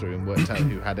had looked through and worked out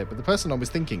who had it, but the person I was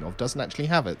thinking of doesn't actually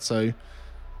have it. So,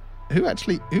 who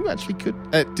actually could?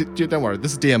 Don't worry,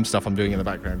 this is DM stuff I'm doing in the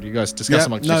background. You guys discuss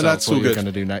amongst yourselves that's what all you're good.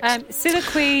 going to do next.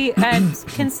 Soliloquy,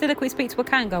 can Soliloquy speak to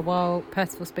Wakanga while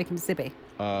Percival's speaking to Zibby?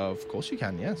 Of course you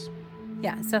can. Yes.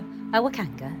 Yeah. So,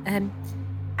 Wakanga,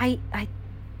 I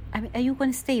mean, are you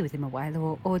going to stay with him a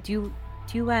while, or do you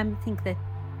think that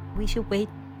we should wait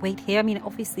here? I mean,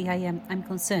 obviously, I'm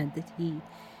concerned that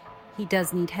he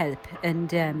does need help,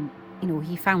 and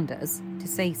he found us to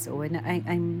say so, and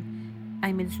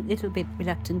I'm a little bit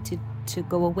reluctant to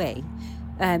go away,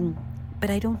 but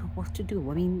I don't know what to do.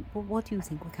 I mean, what do you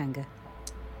think, Wakanga?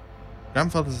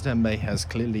 Grandfather Zatembe has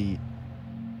clearly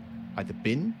either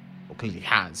been or clearly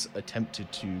has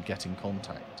attempted to get in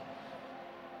contact.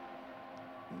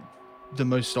 The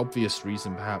most obvious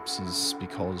reason, perhaps, is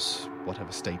because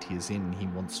whatever state he is in, he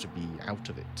wants to be out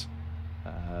of it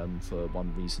for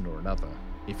one reason or another.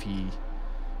 If he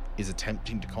is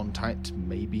attempting to contact,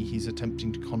 maybe he's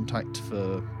attempting to contact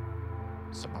for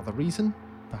some other reason,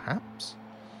 perhaps.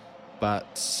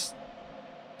 But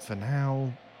for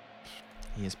now,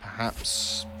 he is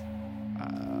perhaps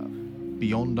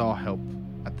beyond our help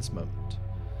at this moment.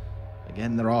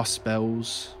 Again, there are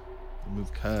spells,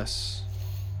 Remove Curse,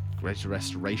 Greater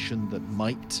Restoration, that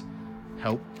might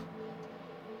help.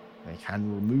 They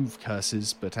can remove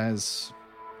curses, but as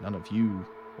none of you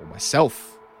or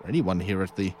myself or anyone here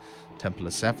at the Temple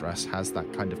of Severas has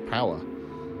that kind of power,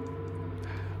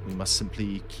 we must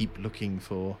simply keep looking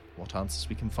for what answers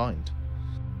we can find.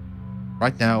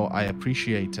 Right now, I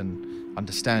appreciate and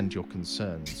understand your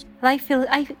concerns. Well,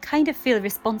 I kind of feel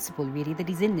responsible, really, that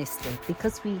he's in this state,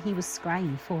 because he was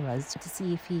scrying for us to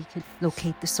see if he could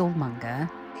locate the soulmonger.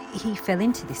 He fell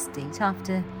into this state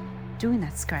after doing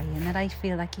that scrying, and that I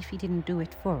feel like if he didn't do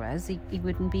it for us, he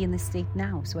wouldn't be in this state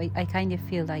now. So I kind of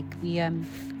feel like we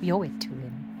owe it to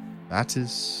him. That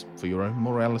is for your own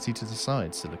morality to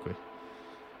decide, Soliloquy.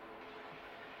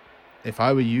 if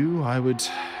I were you, I would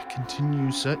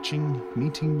continue searching,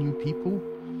 meeting new people.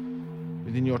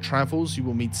 Within your travels, you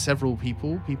will meet several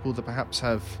people that perhaps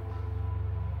have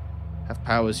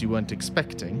powers you weren't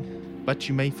expecting, but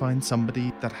you may find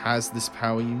somebody that has this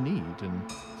power you need,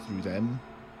 and through them,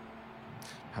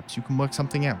 perhaps you can work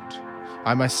something out.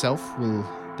 I myself will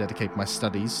dedicate my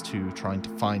studies to trying to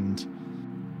find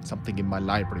something in my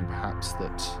library, perhaps,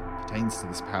 that pertains to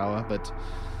this power, but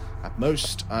at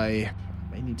most, I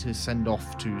may need to send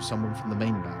off to someone from the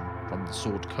mainland, from the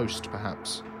Sword Coast,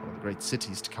 perhaps, one of the great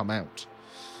cities, to come out.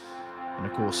 And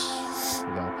of course,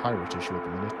 with our pirate issue at the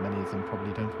minute, many of them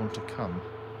probably don't want to come.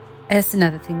 That's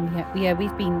another thing.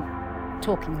 We've been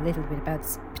talking a little bit about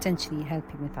potentially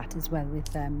helping with that as well with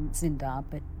Zindar,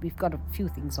 but we've got a few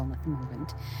things on at the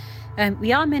moment.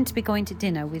 We are meant to be going to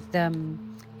dinner with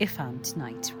Ifan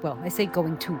tonight. Well, I say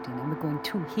going to dinner. We're going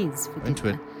to his for dinner. Going to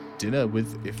a dinner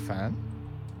with Ifan?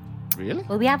 Really?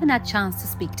 Well, we haven't had a chance to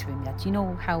speak to him yet. You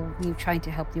know how we're trying to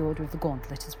help the Order of the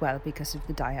Gauntlet as well because of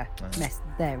the dire mess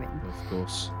they're in. Of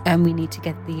course. And we need to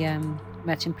get the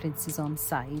Merchant Princes on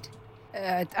side.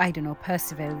 I don't know,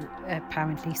 Percival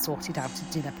apparently sorted out a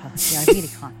dinner party. I really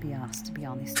can't be asked, to be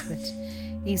honest, but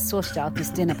he's sorted out this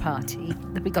dinner party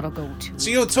that we got to go to. So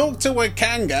you'll talk to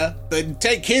Wakanga and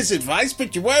take his advice,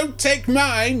 but you won't take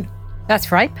mine.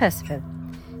 That's right, Percival.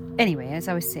 Anyway, as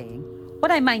I was saying,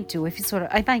 what I might do, if you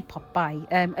I might pop by.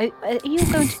 Are you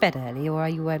going to bed early, or are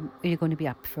you going to be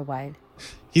up for a while?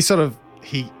 He sort of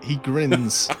he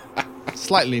grins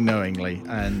slightly knowingly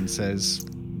and says,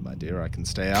 "My dear, I can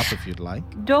stay up if you'd like."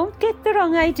 Don't get the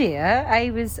wrong idea.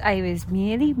 I was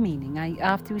merely meaning.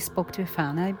 After we spoke to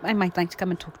Ifan, I might like to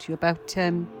come and talk to you about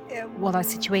what our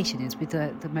situation is with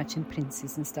the Merchant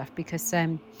Princes and stuff, because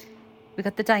we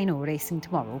got the dino racing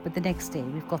tomorrow, but the next day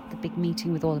we've got the big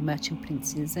meeting with all the Merchant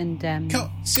Princes, and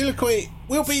Siliqui,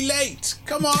 we'll be late.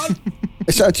 Come on.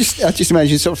 So I just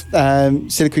imagine sort of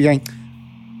Siliqui going,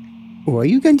 "Oh, are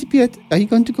you going to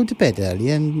go to bed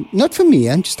early? And not for me.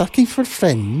 I'm just looking for a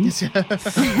friend."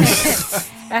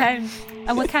 And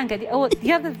Wakanga.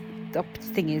 The other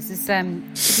thing is to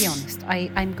be honest,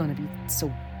 I'm going to be so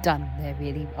done there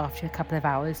really after a couple of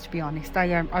hours. To be honest,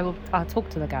 I'll talk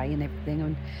to the guy and everything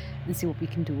and see what we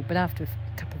can do. But after a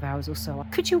couple of hours or so,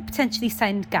 could you potentially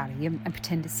send Gary and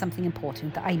pretend it's something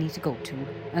important that I need to go to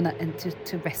and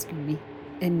to rescue me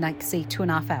in, like, say,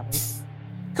 2.5 hours?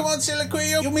 Come on,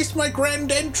 Siliqui, you missed my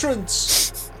grand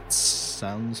entrance. That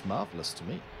sounds marvellous to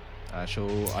me. I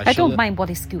don't mind what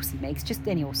excuse he makes, just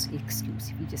any excuse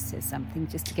if he just says something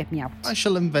just to get me out. I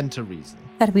shall invent a reason.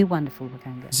 That'd be wonderful,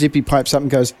 Wakanga. Zippy pipes up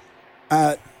and goes,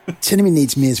 Tinemy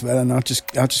needs me as well, and I'll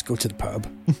just go to the pub.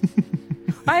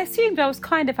 I assumed I was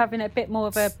kind of having a bit more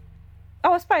of a...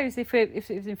 Oh, I suppose if it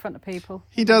was in front of people.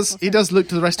 He does look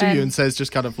to the rest of you and says,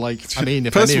 just kind of like, I mean,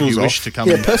 if any of you wish to come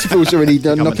yeah, Percival's already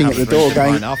done knocking at the door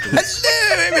going, "Hello,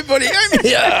 everybody, I'm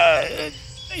here.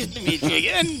 Nice to meet you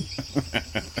again."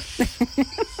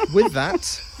 With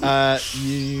that,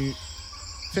 you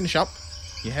finish up.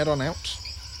 You head on out.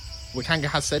 Wakanga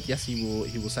has said, yes, he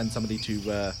will send somebody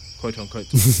to, quote unquote,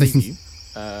 save you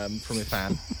from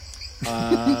Ifan.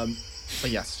 But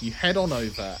yes, you head on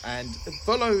over, and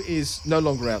Volo is no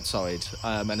longer outside.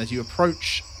 And as you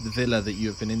approach the villa that you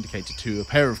have been indicated to, a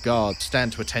pair of guards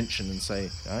stand to attention and say,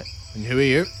 "All right, and who are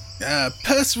you?"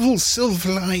 Percival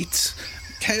Silverlight,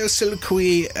 Chaos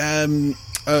Siliqui,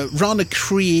 Rana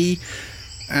Cree,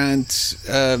 and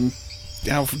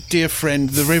our dear friend,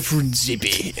 the Reverend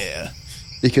Zibby here.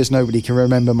 because nobody can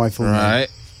remember my full name. Right,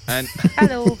 and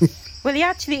Hello. Well,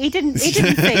 he didn't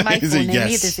say my full name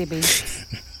either, Zibby.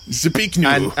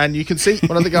 Zibignu. And you can see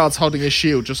one of the guards holding his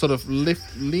shield just sort of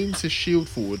leans his shield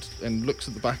forward and looks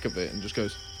at the back of it and just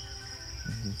goes,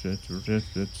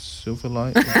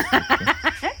 Silverlight.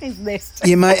 His list.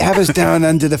 You might have us down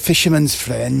under the Fisherman's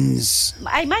Friends.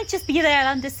 I might just be there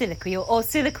under Siliqui or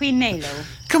Siliqui Nalo.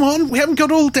 Come on, we haven't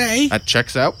got all day. That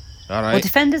checks out. All Or right.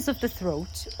 Defenders of the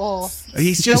Throat or...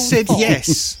 He's just said Stonefall.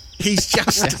 yes. He's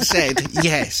just said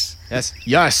yes.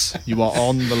 Yes, you are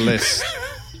on the list.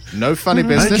 No funny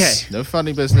business. Okay. No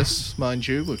funny business, mind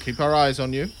you. We'll keep our eyes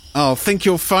on you. Oh, think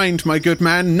you'll find, my good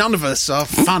man. None of us are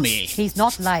funny. He's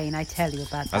not lying, I tell you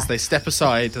about that. As they step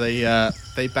aside,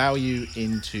 they bow you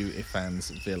into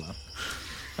Ifan's villa.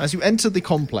 As you enter the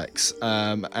complex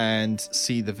and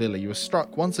see the villa, you are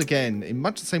struck once again, in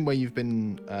much the same way you've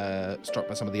been struck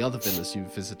by some of the other villas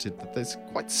you've visited, that there's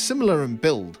quite similar in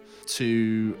build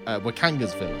to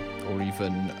Wakanga's villa, or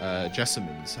even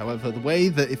Jessamyn's. However, the way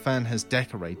that Ifan has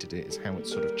decorated it is how it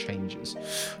sort of changes.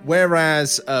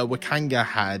 Whereas Wakanga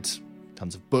had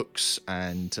tons of books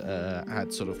and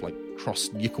had sort of like across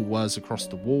Yikawaz across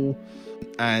the wall.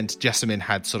 And Jessamine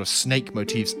had sort of snake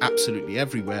motifs absolutely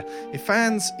everywhere.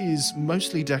 Ifan's is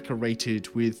mostly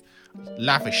decorated with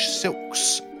lavish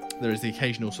silks. There is the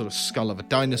occasional sort of skull of a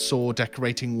dinosaur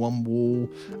decorating one wall,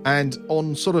 and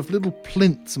on sort of little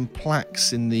plinths and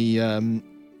plaques in the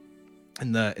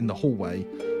hallway,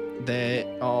 there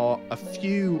are a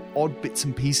few odd bits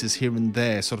and pieces here and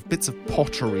there, sort of bits of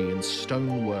pottery and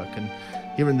stonework, and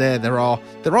here and there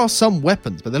are some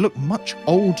weapons, but they look much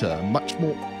older, much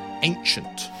more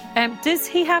ancient. Does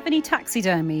he have any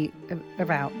taxidermy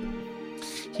about?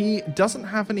 He doesn't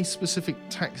have any specific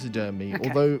taxidermy, Okay.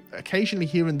 although occasionally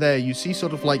here and there you see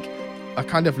sort of like a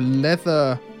kind of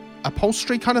leather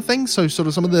upholstery kind of thing. So sort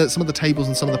of some of the tables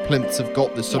and some of the plinths have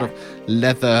got this sort of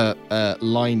leather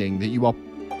lining that you are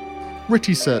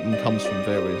pretty certain comes from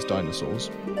various dinosaurs.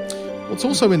 What's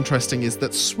also interesting is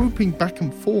that swooping back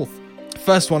and forth,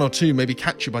 first one or two maybe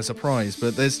catch you by surprise,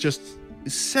 but there's just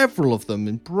several of them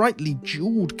in brightly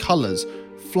jeweled colours.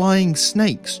 Flying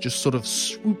snakes just sort of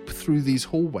swoop through these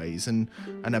hallways and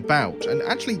about. And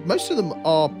actually, most of them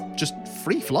are just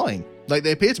free flying. Like,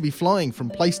 they appear to be flying from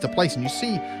place to place. And you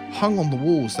see, hung on the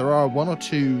walls, there are one or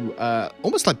two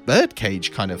almost like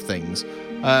birdcage kind of things.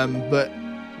 But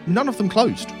none of them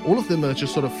closed. All of them are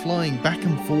just sort of flying back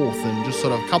and forth, and just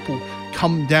sort of a couple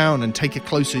come down and take a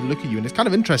closer look at you. And it's kind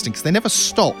of interesting because they never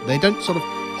stop. They don't sort of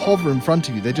hover in front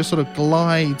of you. They just sort of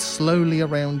glide slowly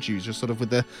around you, just sort of with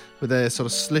their sort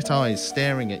of slit eyes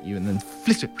staring at you, and then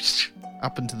flitter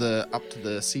up to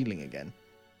the ceiling again.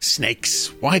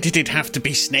 Snakes. Why did it have to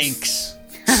be snakes?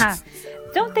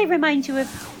 Don't they remind you of,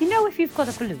 if you've got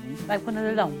a balloon, like one of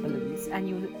the long balloons,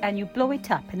 and you blow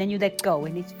it up and then you let go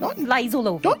and it flies all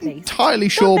over the Not place? entirely Don't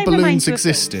sure they remind balloons you of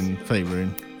exist those? in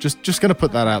Faerun. Just going to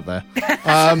put that out there.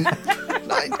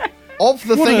 Of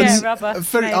the What things, rubber, a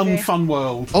very maybe. unfun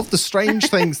world. of the strange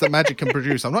things that magic can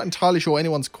produce, I'm not entirely sure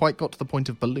anyone's quite got to the point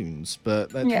of balloons, but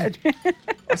Yeah.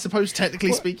 I suppose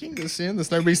technically speaking,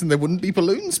 there's no reason there wouldn't be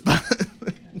balloons, but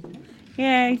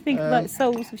Yeah, you think like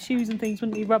soles of shoes and things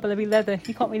wouldn't be rubber, they'd be leather.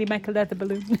 You can't really make a leather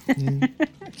balloon.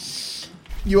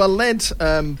 you are led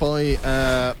by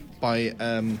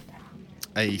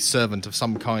a servant of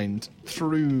some kind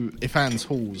through Ifan's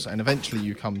halls, and eventually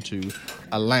you come to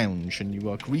a lounge, and you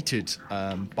are greeted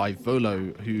by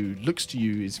Volo, who looks to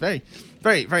you, is very,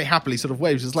 very, very happily sort of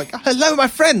waves. It's like, hello, my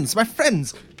friends.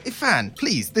 Ifan,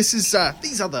 please, these are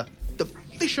the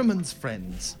fisherman's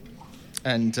friends.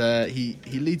 And he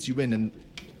leads you in, and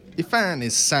Ifan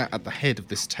is sat at the head of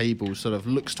this table, sort of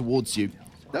looks towards you.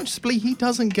 Noticeably, he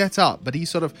doesn't get up, but he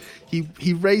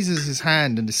raises his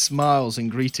hand and smiles in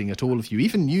greeting at all of you,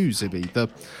 even you, Zibby.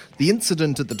 The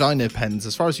incident at the dino pens,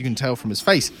 as far as you can tell from his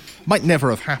face, might never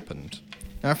have happened.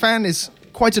 Now, Ifan is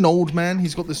quite an old man.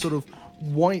 He's got this sort of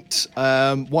white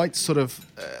sort of,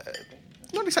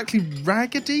 not exactly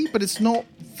raggedy, but it's not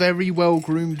very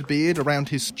well-groomed beard around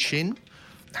his chin.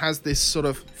 Has this sort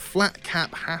of flat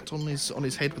cap hat on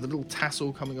his head with a little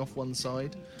tassel coming off one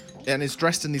side, and is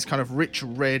dressed in these kind of rich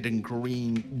red and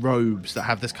green robes that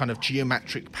have this kind of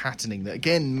geometric patterning that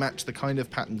again match the kind of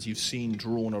patterns you've seen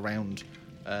drawn around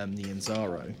the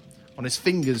Enzaro. On his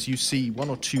fingers you see one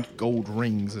or two gold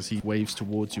rings as he waves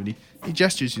towards you, and he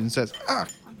gestures you and says,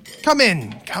 come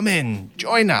in,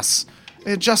 join us.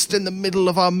 We're just in the middle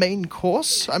of our main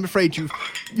course. I'm afraid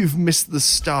you've missed the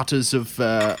starters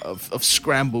of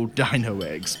scrambled dino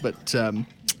eggs, but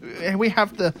we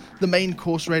have the main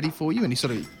course ready for you. And he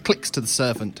sort of clicks to the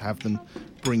servant to have them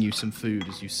bring you some food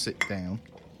as you sit down.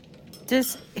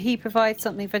 Does he provide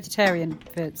something vegetarian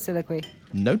for Soliloquy?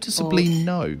 Noticeably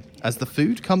no. As the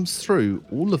food comes through,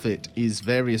 all of it is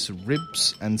various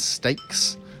ribs and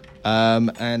steaks,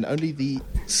 and only the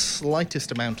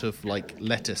slightest amount of like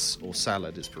lettuce or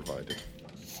salad is provided.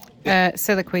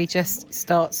 Soliloquy just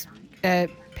starts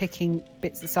picking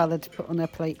bits of salad to put on her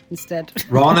plate instead.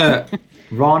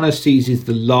 Rana seizes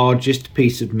the largest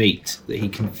piece of meat that he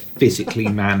can physically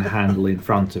manhandle in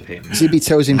front of him. Zibby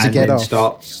tells him to and get then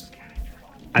off.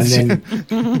 And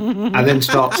then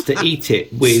starts to eat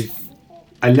it with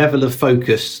a level of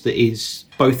focus that is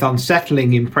both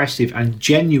unsettling, impressive, and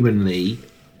genuinely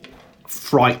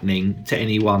frightening to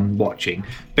anyone watching.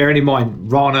 Bearing in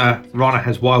mind, Rana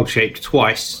has wild shaped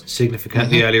twice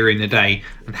significantly earlier in the day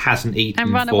and hasn't eaten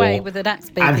And run for, away with an axe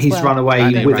beak and as he's well. run away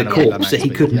And he with ran a away with an corpse that he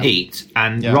axe couldn't beak, eat.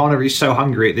 And Yeah. Rana is so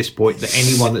hungry at this point that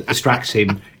anyone that distracts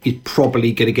him is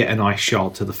probably going to get a nice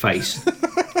shard to the face.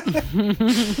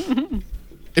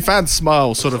 Ifan's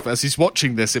smile, sort of, as he's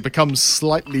watching this, it becomes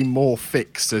slightly more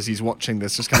fixed as he's watching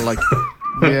this. Just kind of like,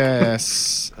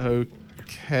 yes,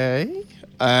 okay.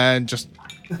 And just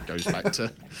goes back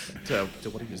to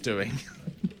what he was doing.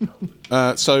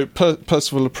 So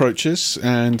Percival approaches,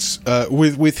 and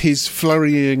with his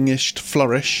flurrying-ish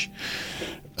flourish,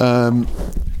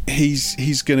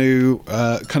 he's going to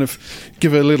kind of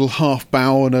give a little half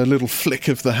bow and a little flick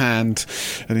of the hand,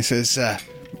 and he says,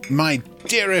 "My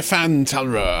dear Ifan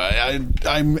Talra,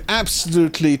 I'm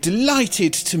absolutely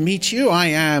delighted to meet you. I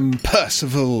am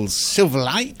Percival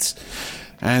Silverlight,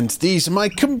 and these are my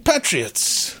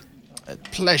compatriots."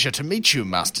 Pleasure to meet you,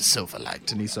 Master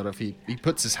Silverlight. And he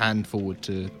puts his hand forward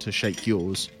to shake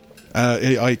yours.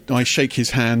 I shake his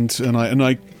hand and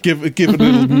I give a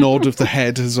little nod of the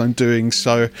head as I'm doing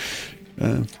so.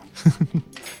 You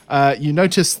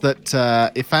notice that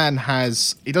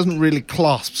Ifan he doesn't really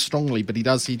clasp strongly, but he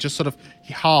just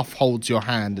he half holds your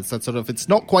hand. It's that it's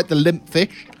not quite the limp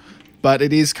fish, but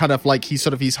it is kind of like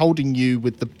he's holding you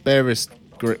with the barest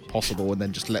grip possible, and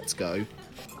then just lets go.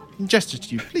 And gestures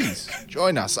to you, please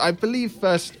join us. I believe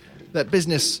first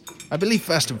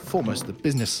and foremost that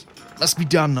business must be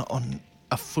done on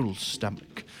a full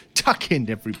stomach. Tuck in,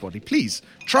 everybody, please.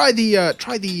 Try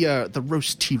the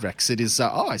roast T-Rex. It is.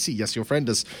 I see. Yes, your friend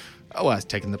has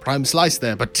taken the prime slice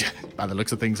there, but by the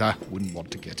looks of things, I wouldn't want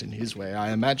to get in his way,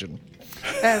 I imagine.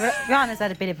 Rana's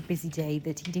had a bit of a busy day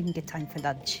that he didn't get time for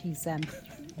lunch. He's a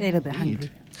little bit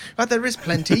hungry. But there is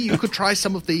plenty. You could try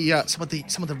some of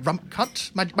the rump cut.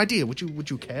 My dear, would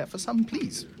you care for some,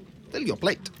 please? Fill your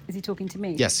plate. Is he talking to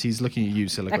me? Yes, he's looking at you,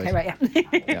 Siliquid. Okay, right,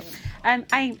 yeah. Yep.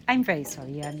 I'm very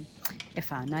sorry,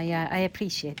 Ifan. I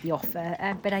appreciate the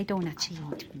offer, but I don't actually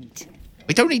eat meat.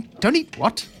 We don't eat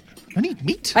what? Don't eat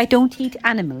meat? I don't eat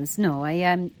animals. No,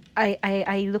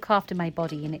 I look after my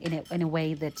body in a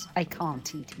way that I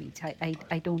can't eat meat.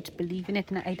 I don't believe in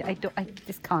it, and I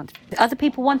just can't. Other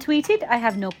people want to eat it. I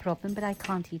have no problem, but I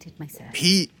can't eat it myself.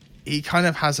 He kind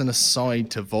of has an aside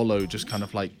to Volo, just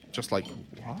like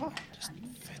what? Just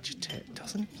vegetarian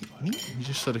doesn't eat meat. He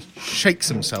just sort of shakes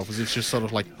himself as if just sort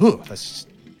of like, that's just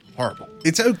horrible.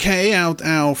 It's okay.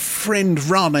 Our friend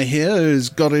Rana here has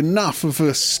got enough of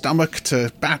a stomach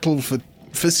to battle for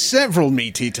several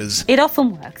meat eaters. It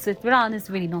often works.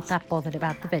 Rana's really not that bothered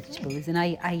about the vegetables, and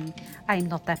I'm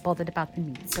not that bothered about the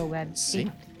meat. So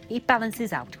it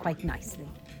balances out quite nicely.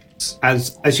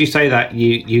 As you say that,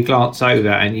 you glance over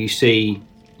and you see,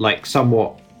 like,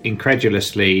 somewhat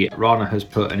incredulously, Rana has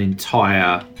put an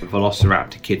entire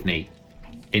Velociraptor kidney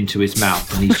into his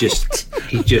mouth, and he's just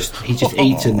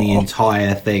eaten the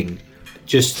entire thing,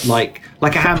 just like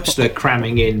a hamster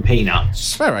cramming in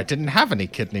peanuts. I swear I didn't have any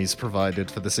kidneys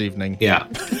provided for this evening. Yeah.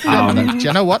 Do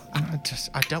you know what?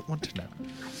 I don't want to know.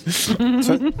 So,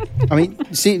 I mean,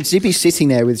 Zibby's sitting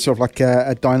there with sort of like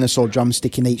a dinosaur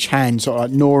drumstick in each hand, sort of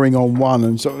like gnawing on one,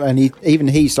 and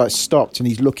he's like stopped and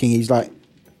he's looking. He's like,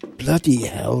 "Bloody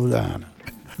hell, Lana!"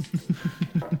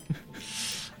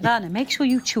 Lana, make sure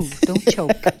you chew. Don't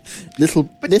choke. little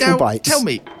bites. Tell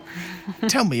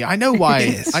me. I know why.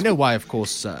 Yes. I know why. Of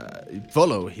course,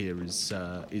 Volo here is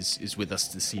with us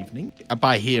this evening.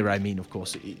 By here, I mean, of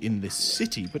course, in this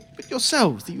city. But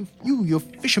yourselves, your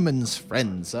fishermen's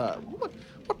friends. What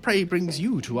pray brings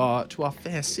you to our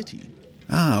fair city?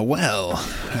 Well,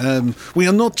 we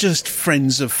are not just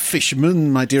friends of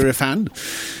fishermen, my dear Ifan,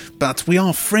 but we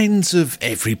are friends of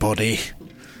everybody,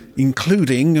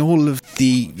 including all of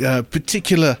the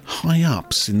particular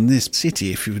high-ups in this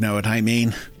city, if you know what I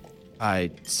mean.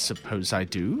 I suppose I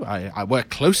do. I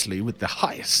work closely with the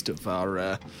highest of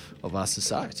our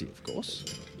society, of course.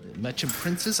 The merchant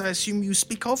princes, I assume you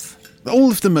speak of? All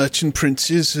of the merchant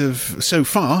princes so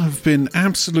far have been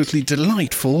absolutely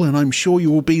delightful, and I'm sure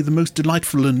you will be the most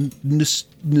delightful and and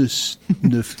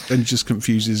just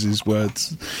confuses his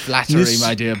words. Flattery,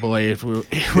 my dear boy. It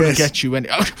will get you any.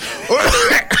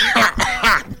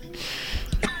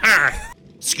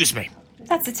 Excuse me.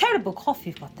 That's a terrible cough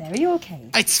you've got there. Are you okay?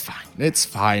 It's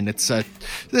fine. It's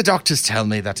the doctors tell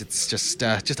me that it's just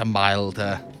a mild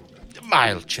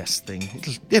chest thing.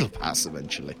 It'll pass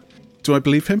eventually. Do I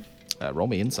believe him? Roll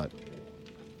me insight.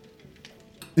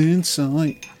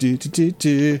 Insight.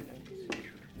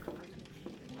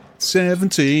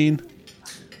 17.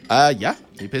 Yeah,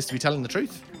 he appears to be telling the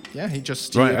truth. Yeah, he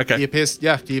appears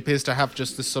to have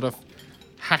just this sort of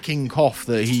hacking cough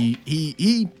that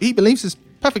he believes is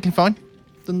perfectly fine.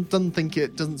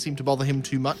 Doesn't seem to bother him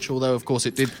too much, although of course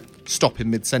it did stop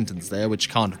him mid-sentence there, which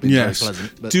can't have been very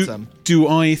pleasant. But, do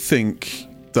I think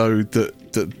though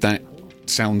that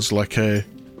sounds like a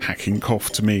hacking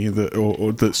cough to me,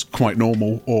 or that's quite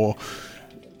normal, or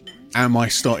am I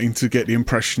starting to get the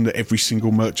impression that every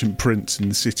single merchant prince in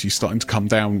the city is starting to come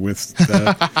down with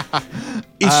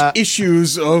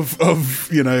issues of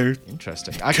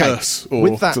interesting. Okay. Curse or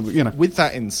with that, with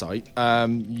that insight,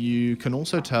 you can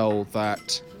also tell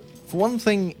that, for one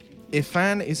thing,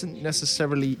 Ifan isn't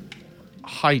necessarily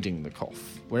hiding the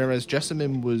cough, whereas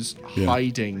Jessamine was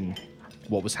hiding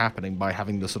what was happening by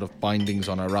having the sort of bindings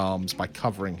on her arms, by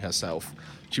covering herself.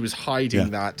 She was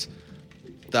hiding that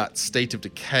state of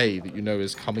decay that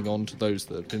is coming on to those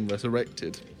that have been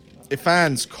resurrected.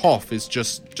 Ifan's cough is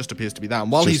just appears to be that.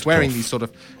 And while he's wearing these sort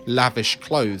of lavish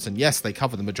clothes, and yes, they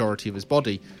cover the majority of his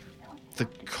body, the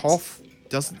cough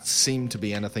doesn't seem to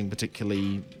be anything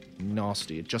particularly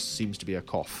nasty. It just seems to be a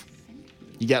cough.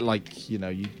 You get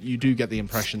you do get the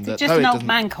impression that just an old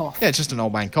man cough. Yeah, it's just an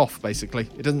old man cough, basically.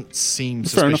 It doesn't seem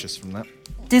suspicious from that.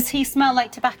 Does he smell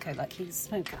like tobacco, like he's a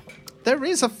smoker? There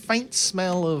is a faint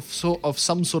smell of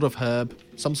some sort of herb,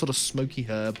 some sort of smoky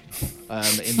herb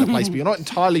in the place, but you're not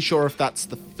entirely sure if that's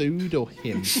the food or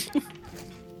him.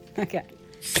 Okay.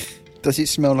 Does it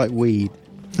smell like weed?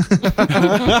 Harry's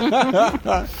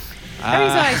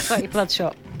eyes slightly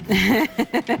bloodshot.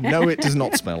 No, it does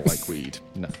not smell like weed.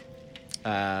 No.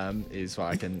 Is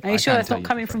what I can. Are you sure it's not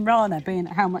coming from Rana, being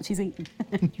how much he's eaten?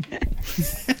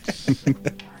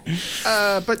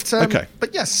 Okay. But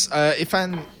yes,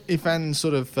 Ifan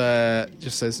sort of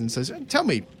just says, "Tell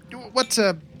me, what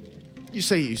you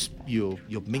say you're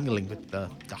mingling with the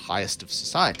highest of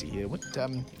society here. What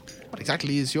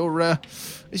exactly is your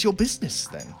business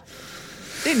then?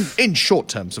 In short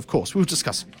terms, of course. We'll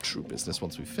discuss true business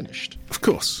once we've finished. Of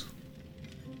course.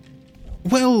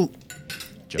 Well,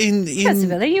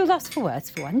 Percival, are you lost for words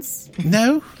for once?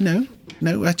 No.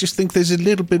 I just think there's a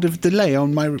little bit of delay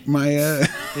on my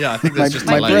yeah, I think there's just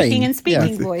my delay. brain. Speaking and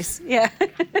speaking voice. Yeah.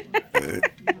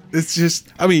 It's just,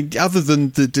 I mean, other than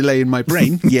the delay in my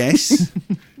brain, yes.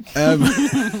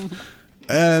 No,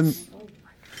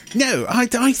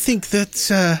 I think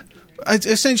that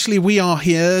essentially we are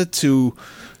here to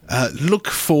look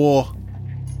for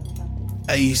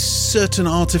a certain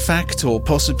artifact, or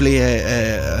possibly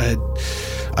a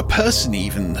person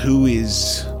even, who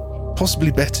is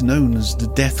possibly better known as the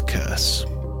Death Curse.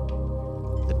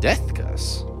 The Death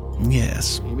Curse?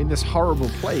 Yes. You mean this horrible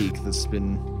plague that's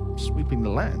been sweeping the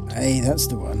land? Hey, that's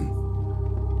the one.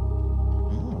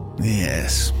 Oh.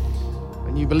 Yes.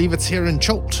 And you believe it's here in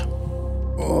Cholt?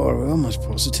 Oh, we're almost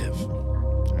positive.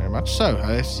 Very much so.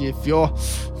 If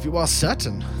you are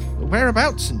certain.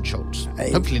 Whereabouts in Cholt?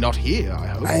 Hopefully not here, I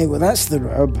hope. Well, that's the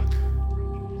rub.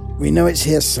 We know it's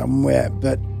here somewhere,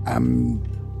 but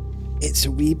it's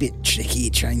a wee bit tricky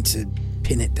trying to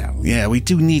pin it down. Yeah, we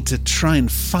do need to try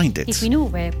and find it. If we knew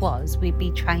where it was, we'd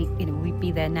be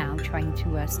there now trying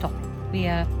to stop it.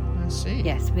 I see.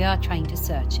 Yes, we are trying to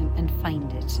search and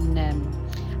find it. And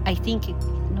I think it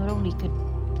not only could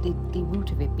the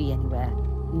root of it be anywhere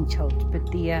in Cholt, but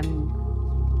the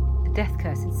Death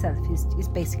Curse itself is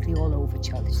basically all over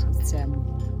Cholt. It's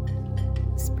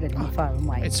spreading far and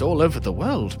wide. It's all over the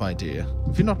world, my dear.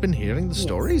 Have you not been hearing the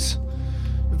stories?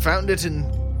 We found it in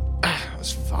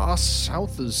as far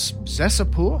south as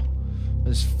Zesapur,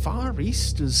 as far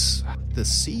east as the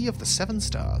Sea of the Seven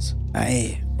Stars.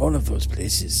 Aye, all of those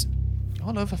places.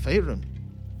 All over Faerun.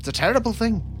 It's a terrible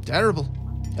thing. Terrible.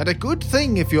 And a good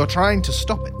thing if you're trying to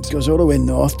stop it. It goes all the way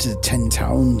north to the 10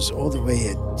 towns, all the way.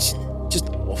 It's just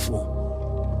awful.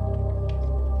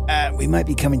 We might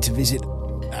be coming to visit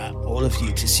all of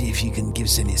you to see if you can give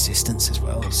us any assistance as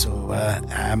well. So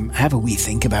have a wee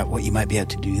think about what you might be able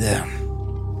to do there.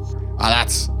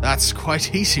 That's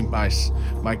quite easy, my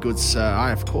good sir.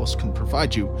 I, of course, can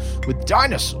provide you with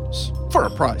dinosaurs. For a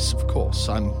price, of course.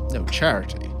 I'm no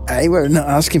charity. We're not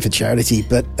asking for charity,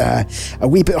 but a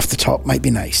wee bit off the top might be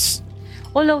nice.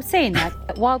 Although saying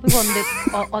that, while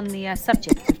we're on the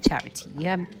subject of charity,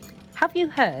 have you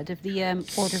heard of the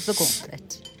Order of the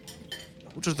Gauntlet?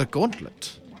 Order of the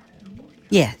Gauntlet?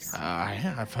 Yes.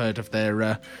 I've heard of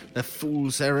their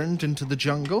fool's errand into the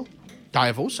jungle. I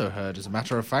have also heard, as a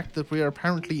matter of fact, that we are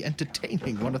apparently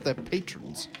entertaining one of their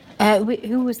patrons.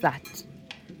 Who was that?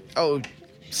 Oh,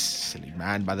 silly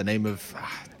man by the name of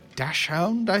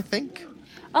Dashhound, I think.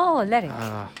 Oh, Lyric.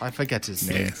 I forget his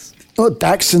name. Yes. Oh,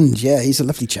 Daxon, yeah, he's a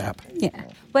lovely chap. Yeah.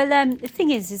 Well, the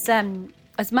thing is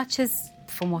as much as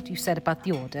from what you said about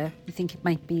the Order, you think it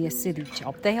might be a silly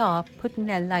job, they are putting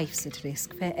their lives at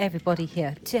risk for everybody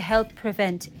here to help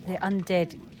prevent the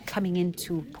undead coming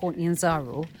into Port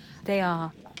Nyanzaru. They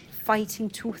are fighting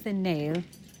tooth and nail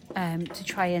to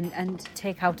try and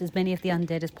take out as many of the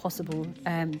undead as possible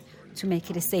to make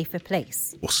it a safer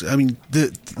place. Also, I mean,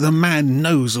 the man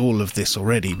knows all of this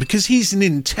already because he's an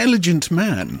intelligent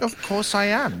man. Of course I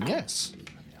am, yes.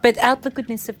 But out of the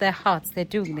goodness of their hearts, they're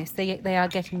doing this. They are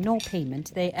getting no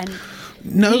payment.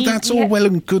 That's all well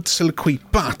and good, Soliloquy,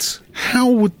 but how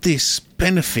would this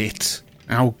benefit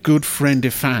our good friend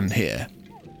Ifan here?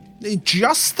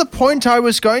 Just the point I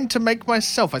was going to make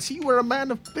myself. I see you were a man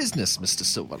of business, Mr.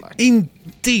 Silverlight.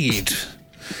 Indeed.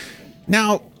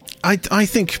 Now, I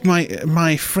think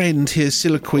my friend here,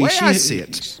 Soliloquy... The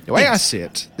way I see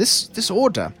it, this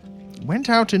order went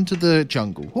out into the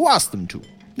jungle. Who asked them to?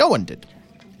 No one did.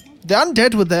 The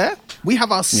undead were there. We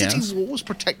have our city walls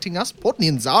protecting us. Port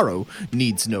Nianzaro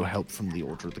needs no help from the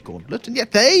Order of the Gauntlet, and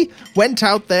yet they went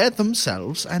out there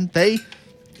themselves, and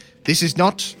This is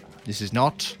not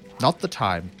the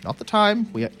time. Not the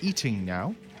time. We are eating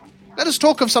now. Let us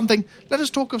talk of something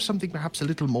perhaps a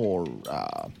little more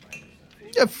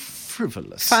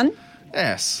frivolous. Fun?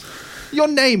 Yes. Your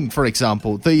name, for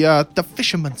example, the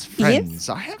Fisherman's Friends.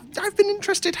 Yes. I've been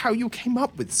interested how you came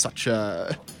up with such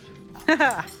a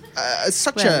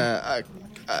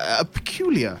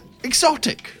peculiar,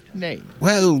 exotic name.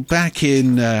 Well, back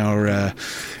in our I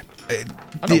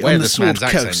don't know where this man's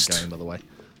accent's going, by the way.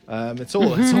 It's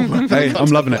all. Hey,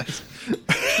 I'm loving it.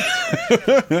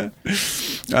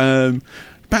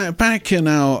 Back in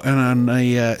on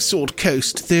a Sword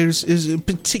Coast, is a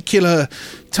particular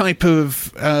type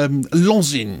of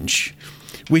lozenge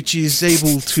which is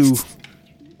able to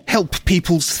help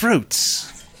people's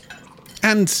throats.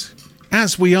 And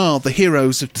as we are the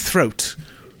heroes of the throat,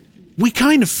 we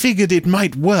kind of figured it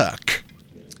might work.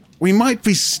 We might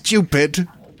be stupid,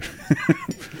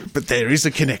 but there is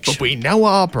a connection. But we know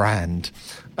our brand.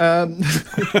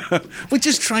 We're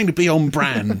just trying to be on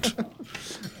brand.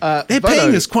 They're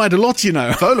paying us quite a lot, you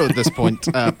know. Volo at this point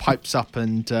pipes up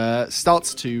and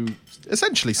starts to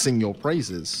essentially sing your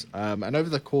praises. And over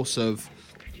the course of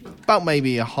about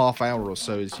maybe a half hour or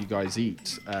so as you guys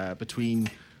eat, between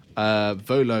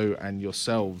Volo and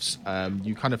yourselves,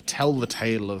 you kind of tell the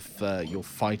tale of your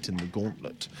fight in the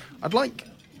Gauntlet. I'd like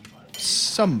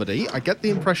somebody, I get the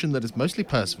impression that it's mostly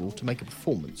Percival, to make a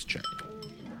performance check.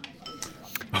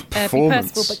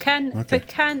 Performance. Percival, but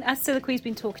can as Soliloquy's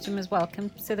been talking to him as well, can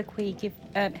Soliloquy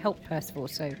help Percival?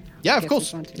 So yeah, of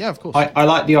course. Yeah, of course. I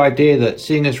like the idea that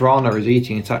seeing as Rana is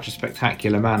eating in such a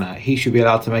spectacular manner, he should be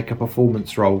allowed to make a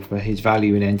performance roll for his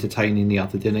value in entertaining the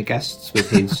other dinner guests with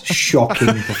his shocking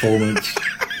performance.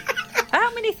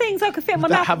 How many things I could fit in my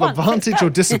mouth have at once? advantage or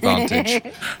disadvantage?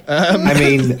 I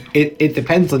mean, it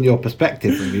depends on your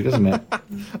perspective, really, doesn't it?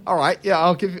 All right, yeah,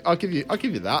 I'll give you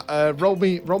that. Roll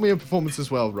me a performance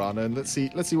as well, Rana, and let's see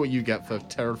what you get for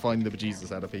terrifying the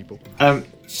bejesus out of people.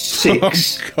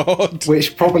 6, Oh, God.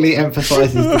 which probably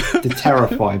emphasises the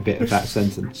terrify bit of that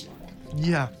sentence.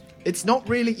 Yeah, it's not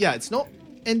really. Yeah, it's not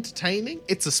entertaining.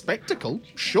 It's a spectacle,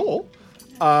 sure.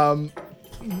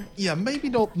 Yeah, maybe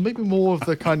not. Maybe more of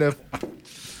the kind of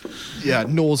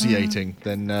nauseating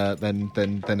than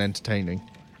entertaining.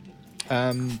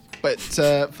 But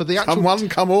for the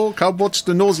actual Come watch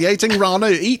the nauseating Rana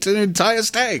eat an entire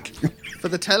steak. for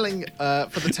the telling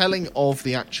of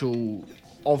the actual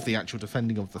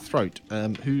defending of the throat,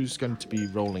 who's going to be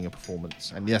rolling a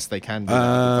performance? And yes, they can do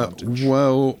that with advantage.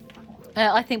 Well,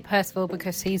 I think Percival,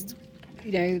 because he's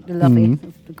the lovely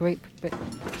of the group, but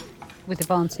with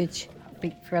advantage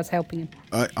for us helping him.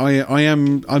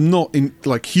 I'm not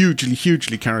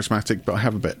hugely charismatic, but I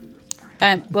have a bit.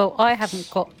 Well, I haven't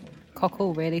got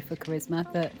cockle really for charisma,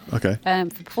 but okay.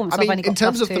 For performance, I mean, I've only got in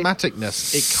terms of +2.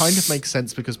 thematicness, it kind of makes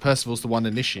sense because Percival's the one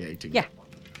initiating. Yeah,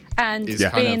 and Is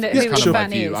being kind of- that who kind the of my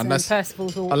fan view, is, unless- and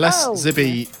Percival's all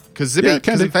Zibby, because Yeah,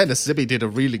 can do. in fairness, Zibby did a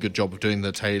really good job of doing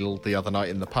the tale the other night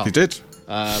in the pub. You did.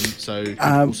 So you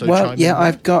can also chime in.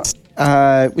 I've got.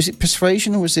 Was it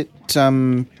persuasion or was it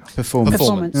performance?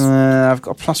 Performance. I've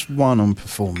got a +1 on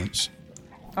performance.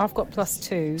 I've got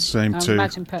 +2. Same too.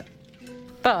 Imagine,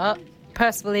 but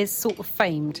Percival is sort of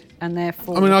famed, and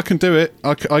therefore. I mean, I can do it.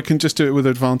 I can just do it with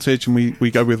advantage, and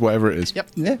we go with whatever it is. Yep.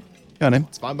 Yeah, go on in.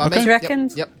 It's fine by Okay. me. Do you reckon?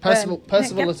 Yep. Percival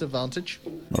yeah. at advantage.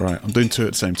 All right, I'm doing 2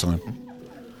 at the same time.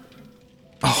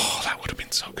 Oh, that would have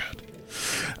been so good.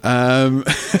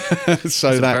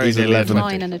 So that very is nearly 11.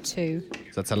 9 and a 2.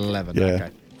 So that's 11. Yeah. Okay.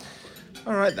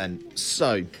 All right then.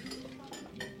 So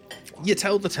you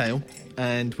tell the tale,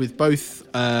 and with both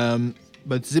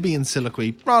Zibby and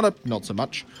Soliloquy, rather not so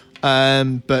much.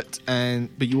 But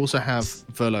you also have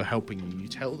Verlo helping you. You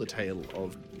tell the tale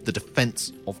of the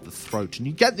defense of the throat, and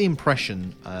you get the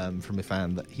impression from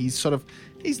Ifan that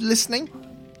he's listening.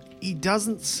 He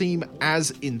doesn't seem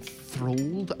as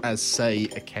enthralled as, say,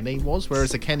 Akene was,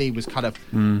 whereas Akene was kind of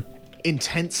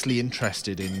intensely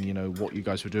interested in, you know, what you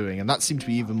guys were doing, and that seemed to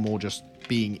be even more just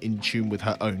being in tune with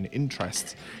her own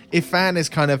interests. Ifan is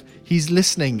kind of, he's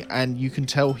listening, and you can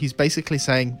tell he's basically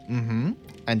saying mm-hmm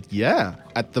and yeah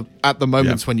at the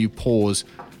moments when you pause,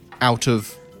 out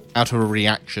of a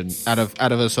reaction, out of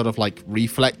a sort of like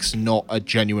reflex, not a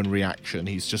genuine reaction.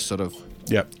 He's just sort of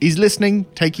he's listening,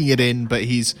 taking it in, but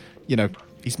he's, you know,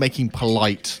 he's making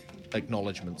polite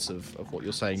acknowledgements of what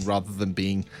you're saying rather than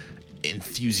being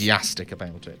enthusiastic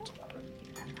about it.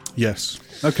 Yes.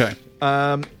 Okay.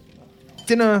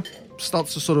 Dinner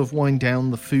starts to sort of wind down.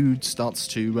 The food starts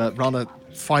to Rana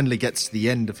finally gets to the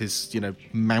end of his, you know,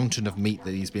 mountain of meat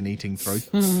that he's been eating through,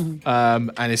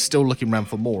 and is still looking around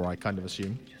for more, I kind of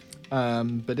assume.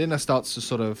 But dinner starts to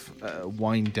sort of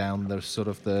wind down. The sort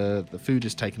of the food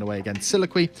is taken away again.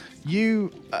 Siliqui,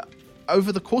 you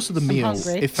over the course of the meal,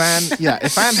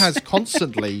 Ifan has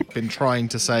constantly been trying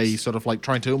to say, sort of like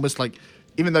trying to almost like,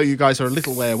 even though you guys are a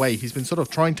little way away, he's been sort of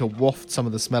trying to waft some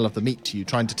of the smell of the meat to you,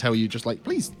 trying to tell you just like,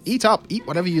 please eat up, eat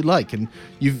whatever you like. And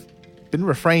you've been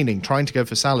refraining, trying to go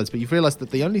for salads, but you've realised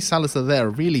that the only salads that are there are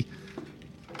really,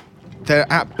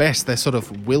 they're at best, they're sort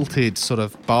of wilted sort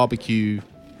of barbecue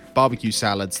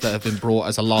salads that have been brought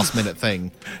as a last minute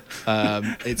thing.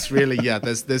 It's really,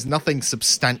 there's nothing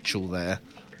substantial there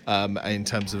in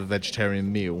terms of a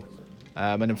vegetarian meal.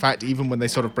 And in fact, even when they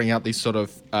sort of bring out these sort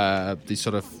of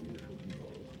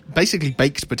basically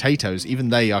baked potatoes, even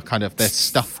they are kind of, they're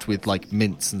stuffed with like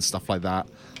mince and stuff like that.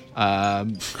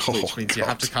 Which means you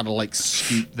have to kind of like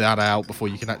scoop that out before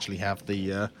you can actually have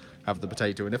the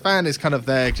potato. And Ifan is kind of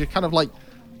there, just kind of like,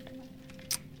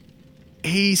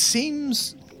 he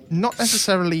seems not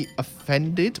necessarily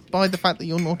offended by the fact that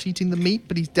you're not eating the meat,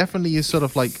 but he definitely is sort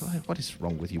of like, what is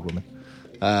wrong with you, woman?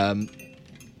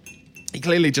 He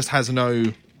clearly just has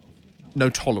no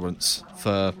tolerance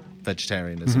for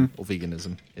vegetarianism or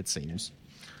veganism, it seems.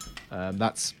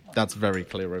 That's very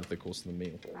clear over the course of the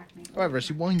meal. However, as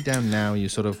you wind down now, you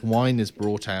sort of, wine is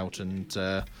brought out, and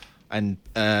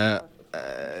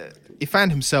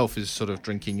Ifan himself is sort of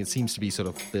drinking. It seems to be sort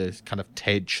of the kind of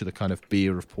Tej, the kind of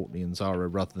beer of Portney and Zara,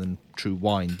 rather than true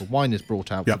wine. But wine is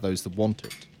brought out for those that want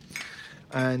it.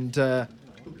 And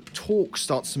talk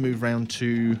starts to move around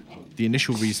to the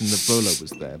initial reason that Volo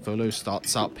was there. Volo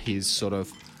starts up his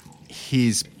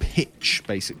pitch,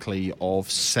 basically,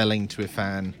 of selling to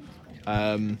Ifan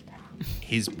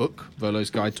his book, Volo's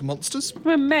Guide to Monsters.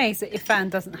 I'm amazed that Ifan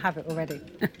doesn't have it already.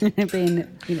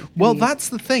 Well, that's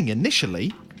the thing.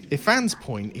 Initially, Ifan's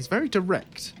point is very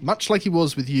direct, much like he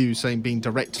was with you, saying being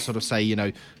direct to sort of say, you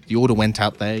know, the Order went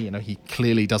out there, you know, he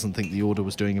clearly doesn't think the Order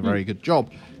was doing a very good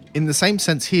job. In the same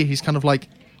sense here, he's kind of like,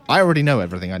 I already know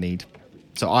everything I need,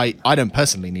 so I don't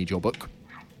personally need your book.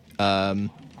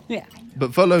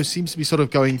 But Volo seems to be sort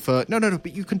of going for no,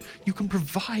 but you can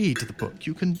provide the book.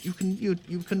 You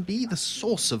can be the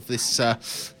source of this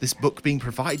book being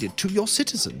provided to your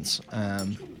citizens,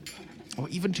 or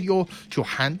even to your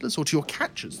handlers or to your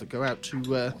catchers that go out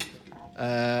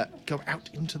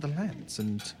into the lands.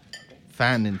 And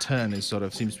Fan in turn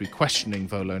seems to be questioning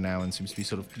Volo now, and seems to be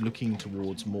sort of looking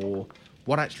towards more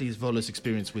what actually is Volo's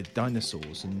experience with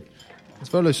dinosaurs. And as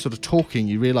Volo's sort of talking,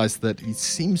 you realise that he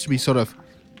seems to be sort of,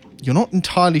 you're not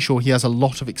entirely sure he has a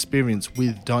lot of experience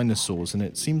with dinosaurs, and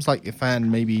it seems like Ifan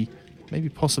maybe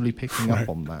possibly picking up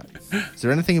on that. Is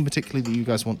there anything in particular that you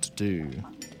guys want to do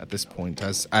at this point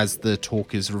as the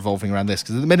talk is revolving around this?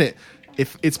 Because at the minute,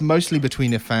 if it's mostly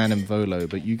between Ifan and Volo,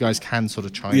 but you guys can sort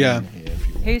of chime in here.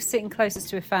 Who's sitting closest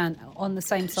to Ifan on the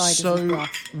same side as the grass?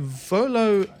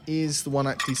 Volo is the one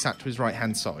actually sat to his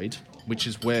right-hand side, which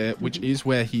is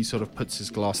where he sort of puts his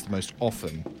glass the most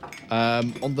often.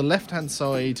 On the left-hand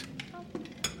side,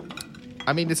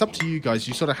 I mean, it's up to you guys.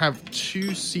 You sort of have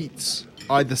two seats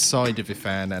either side of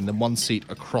Ifan, and then one seat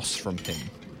across from him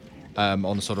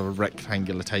on a sort of a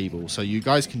rectangular table. So you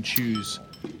guys can choose,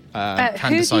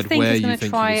 can decide where you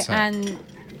think you will sit.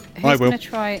 Who's going to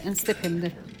try and slip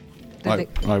him I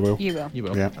will. You will? You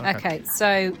will. Yeah. Okay,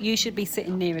 so you should be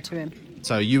sitting nearer to him.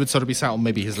 So you would sort of be sat on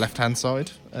maybe his left-hand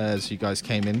side as you guys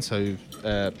came in. So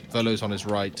Volo's on his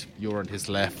right, you're on his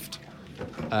left.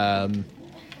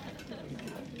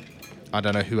 I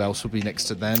don't know who else would be next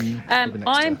to them.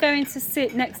 I'm going to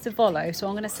sit next to Volo, so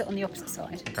I'm going to sit on the opposite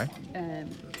side. Okay.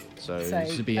 So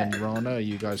Zibi and Rana, are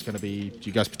you guys going to be... Do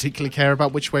you guys particularly care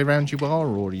about which way round you are,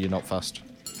 or are you not fussed?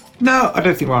 No, I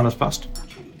don't think Rana's fussed.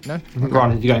 No? I think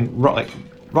Rana is going...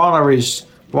 Rana is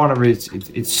Rana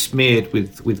it's smeared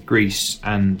with grease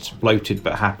and bloated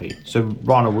but happy. So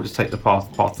Rana will just take the path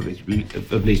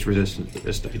of least resistance at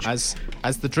this stage.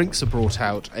 As the drinks are brought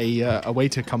out, a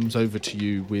waiter comes over to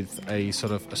you with a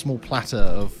sort of a small platter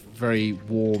of very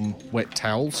warm, wet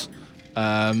towels,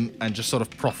 and just sort of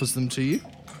proffers them to you.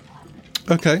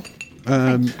 Okay.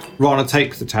 Rana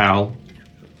takes the towel,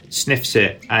 sniffs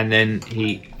it, and then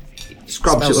he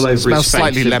scrubs it all over his face. Smells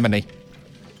slightly lemony.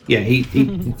 Yeah,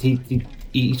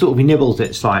 he sort of nibbles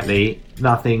it slightly.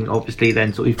 Nothing, obviously.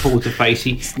 Then sort of he pulls the face.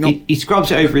 He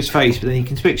scrubs it over his face, but then he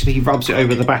conspicuously rubs it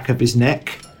over the back of his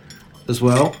neck as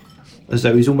well, as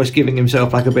though he's almost giving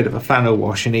himself like a bit of a flannel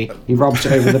wash. And he rubs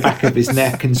it over the back of his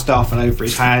neck and stuff, and over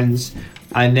his hands.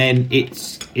 And then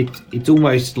it's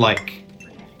almost like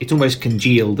it's almost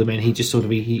congealed. I mean, he just sort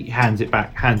of he hands it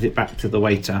back to the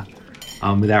waiter,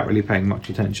 without really paying much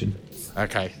attention.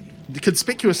 Okay.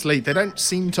 Conspicuously, they don't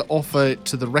seem to offer it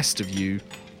to the rest of you,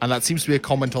 and that seems to be a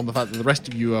comment on the fact that the rest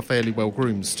of you are fairly well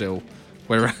groomed still.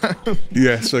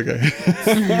 Yes, okay.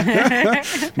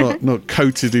 not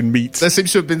coated in meat. There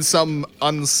seems to have been some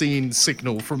unseen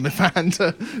signal from Ifan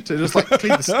to just like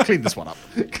clean this one up.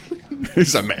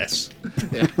 It's a mess.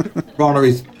 Yeah. Rana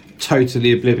is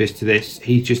totally oblivious to this.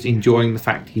 He's just enjoying the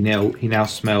fact he now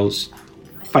smells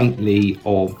faintly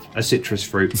of a citrus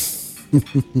fruit,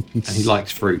 and he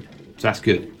likes fruit, so that's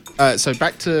good. So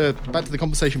back to the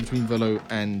conversation between Volo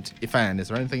and Ifan. Is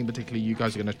there anything in particular you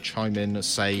guys are going to chime in or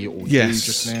say or do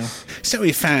just now? So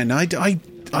Ifan,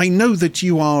 I know that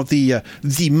you are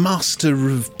the master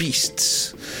of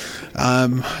beasts.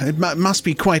 It must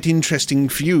be quite interesting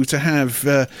for you to have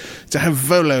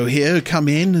Volo here come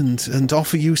in and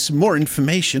offer you some more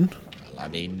information. Well, I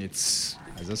mean, it's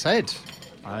as I said.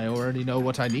 I already know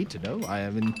what I need to know. I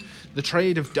am in the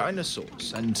trade of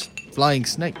dinosaurs and flying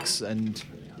snakes, and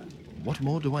what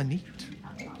more do I need?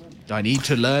 Do I need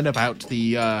to learn about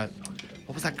the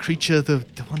what was that creature? The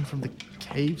one from the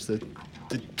caves, the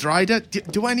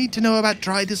Dryder? Do I need to know about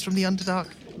Dryders from the Underdark?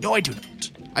 No, I do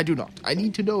not. I do not. I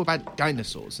need to know about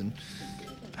dinosaurs, and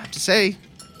I have to say,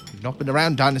 I've not been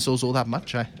around dinosaurs all that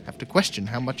much. I have to question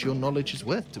how much your knowledge is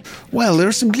worth to me. Well, there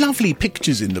are some lovely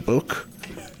pictures in the book.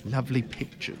 Lovely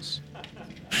pictures.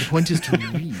 The point is to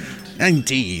read.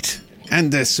 Indeed.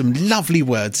 And there's some lovely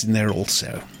words in there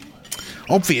also.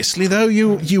 Obviously, though,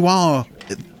 you are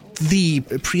the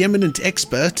preeminent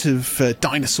expert of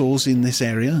dinosaurs in this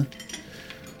area.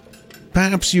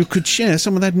 Perhaps you could share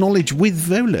some of that knowledge with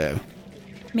Volo.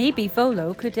 Maybe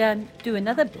Volo could do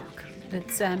another book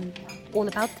that's all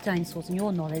about the dinosaurs and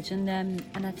your knowledge, and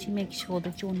actually make sure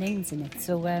that your name's in it,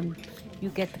 so you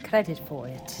get the credit for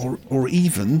it. Or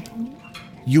even,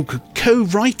 you could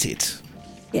co-write it.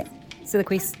 Yeah. So the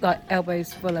quiz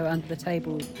elbows Volo under the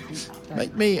table.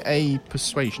 Make me a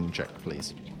persuasion check,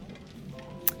 please.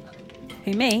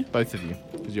 Who, me? Both of you,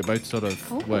 because you're both sort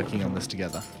of working on this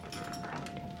together.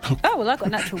 Oh, well, I got a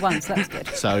natural one, so that's good.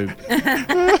 So,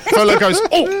 Volo goes,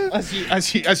 oh,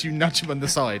 as you nudge him on the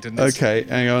side. And okay,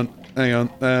 hang on.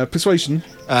 Persuasion?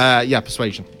 Yeah,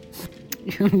 persuasion.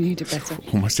 You did better.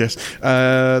 Almost, yes.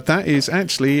 That is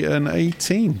actually an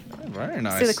 18. Oh, very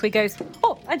nice. So the quiz goes,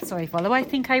 oh, I'm sorry, Volo. I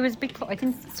think I was a big...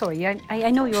 Sorry,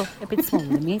 I know you're a bit smaller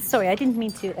than me. Sorry, I didn't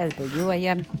mean to elbow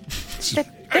you.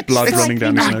 Blood running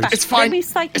down his nose. It's fine.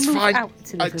 It's fine. Out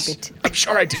a little bit. I'm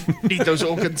sure I didn't need those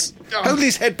organs. Hold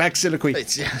his head back, Siliqui.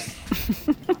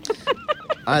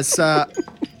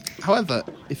 However,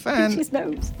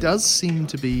 Ifan does seem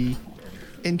to be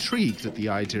intrigued at the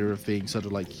idea of being sort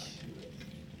of like...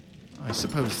 I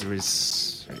suppose there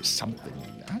is something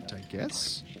in that, I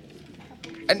guess.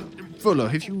 And Volo,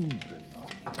 have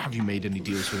you made any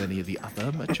deals with any of the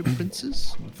other merchant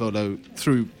princes? Volo,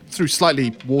 through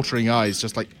slightly watering eyes,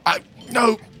 just like,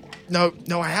 no,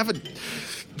 I haven't.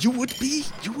 You would be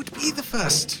the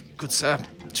first, good sir,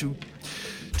 to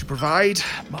provide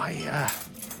my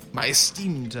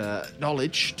esteemed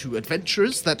knowledge to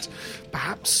adventurers that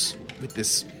perhaps with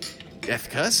this death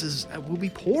curse will be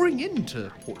pouring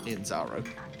into Port Nianzaro.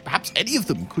 Perhaps any of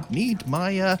them could need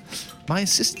my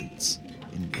assistance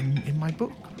in my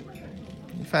book.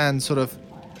 Fan sort of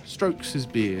strokes his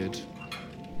beard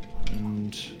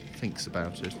and thinks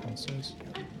about it and says,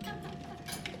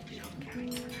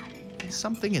 "There's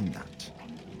something in that.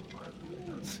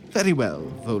 Very well,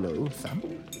 Volo, Thump,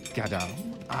 Gadal.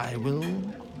 I will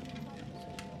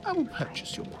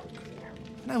purchase your book,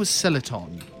 and I will sell it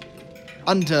on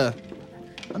under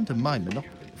my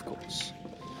monopoly, of course.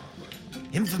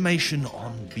 Information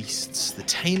on beasts, the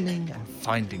taming and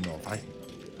finding of. I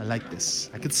like this.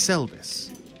 I could sell this.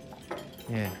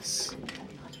 Yes.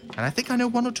 And I think I know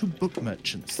one or two book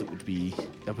merchants that would be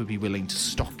willing to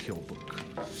stock your book.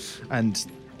 and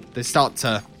they start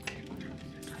to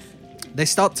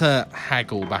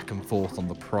haggle back and forth on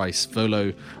the price.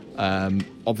 Volo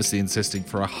obviously insisting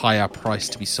for a higher price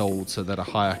to be sold so that a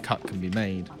higher cut can be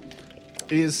made.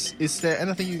 Is there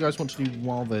anything you guys want to do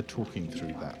while they're talking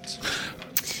through that?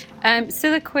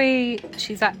 Soliloquy,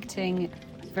 she's acting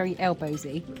very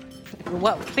elbowsy.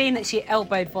 Well, being that she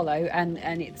elbowed Volo and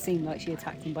it seemed like she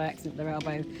attacked him by accident with her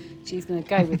elbow, she's going to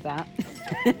go with that.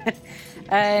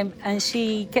 And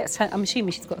she gets her, I'm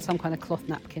assuming she's got some kind of cloth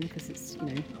napkin because it's,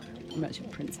 Merchant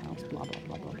Prince house, blah, blah,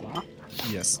 blah, blah, blah.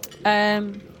 Yes.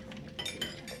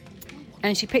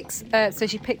 And she picks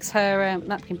her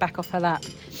napkin back off her lap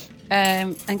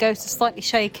and goes to slightly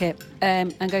shake it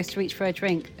and goes to reach for a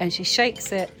drink. And she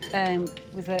shakes it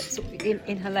with a sort of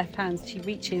in her left hand. She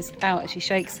reaches out as she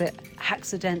shakes it,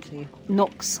 accidentally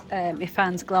knocks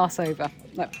Ifan's glass over.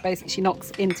 Like basically, she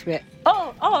knocks into it. Oh!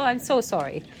 I'm so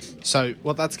sorry. So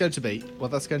what that's going to be,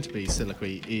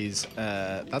 Soliloquy, is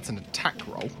that's an attack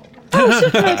roll. Oh,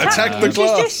 she's gonna attack the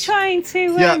glass. She's just trying to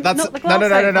knock the glass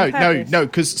over. No,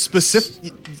 because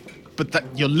specific. But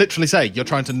you're literally saying you're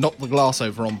trying to knock the glass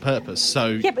over on purpose. So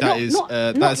yeah, but that is not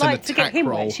that's like an attack to get him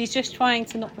roll. wet. She's just trying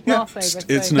to knock the glass over.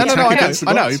 It's an No, attack against the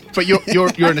I glass. know, but you're an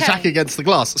Okay. attack against the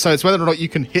glass. So it's whether or not you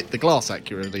can hit the glass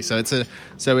accurately. So it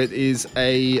is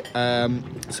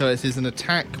an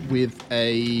attack with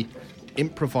a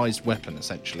improvised weapon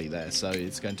essentially there. So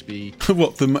it's going to be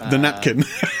What, the napkin?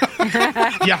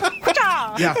 yeah.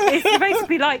 Yeah. It's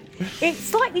basically like it's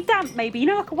slightly damp, maybe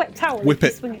like a wet towel. Whip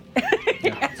it. Swing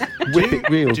Whip it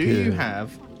real Do good. you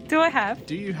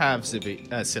have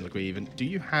Soliloquy even? Do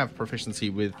you have proficiency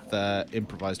with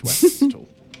improvised weapons at all?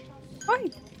 I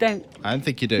don't I don't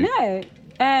think you do. know.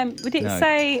 Would it No.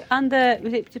 say under?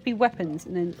 Would it just be weapons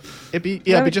and then? It'd be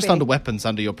Where would just it be? under weapons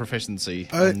under your proficiency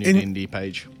on your in- D&D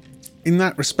page. In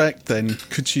that respect, then,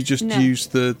 could she just No. use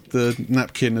the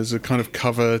napkin as a kind of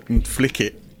cover and flick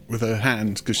it with her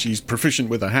hand, because she's proficient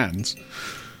with her hands?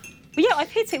 Well, yeah, I've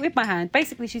hit it with my hand.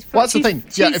 Basically, she's. Well, that's the thing.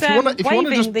 Yeah, if you want to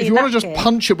waving just the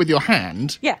punch it with your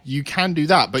hand, Yeah. you can do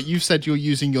that. But you said you're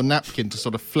using your napkin to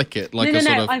sort of flick it, like no, a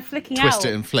sort of I'm flicking twist out.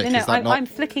 it and flick. No, Is that not? I'm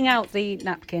flicking out the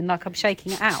napkin like I'm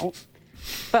shaking it out.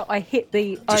 But I hit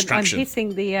the. I'm Distraction.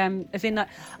 hitting the. As in like,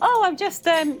 I'm just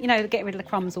getting rid of the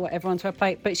crumbs or whatever onto her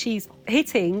plate. But she's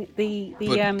hitting the but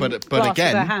glass with her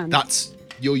again, hand.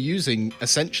 you're using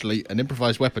essentially an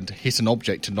improvised weapon to hit an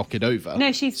object to knock it over.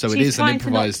 No, she's it is an trying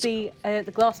improvised. to knock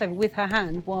the glass over with her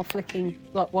hand while flicking,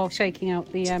 while shaking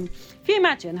out the. If you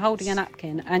imagine holding a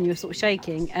napkin and you're sort of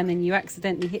shaking, and then you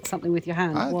accidentally hit something with your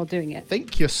hand while doing it.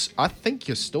 I think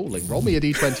you're stalling. Roll me a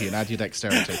d20 and add your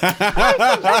dexterity.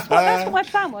 That's what my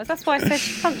plan was. That's why I said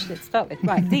she punched it to start with.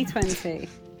 Right, D20.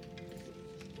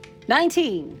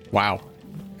 19. Wow.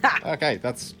 Okay,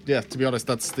 that's to be honest,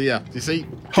 that's the you see.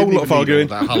 Whole didn't lot of even need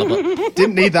arguing. all that hullabaloo.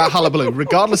 Didn't need that hullabaloo.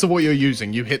 Regardless of what you're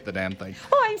using, you hit the damn thing.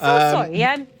 Oh, I'm so sorry.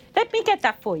 Let me get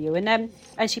that for you. And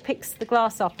she picks the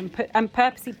glass up and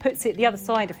purposely puts it the other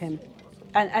side of him,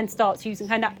 and starts using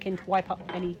her napkin to wipe up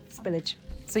any spillage.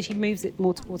 So she moves it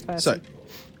more towards her. So,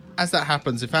 as that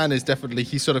happens, Ifan is definitely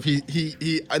he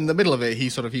in the middle of it. He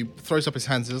throws up his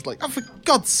hands and is like, "Oh, for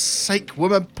God's sake,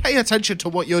 woman, pay attention to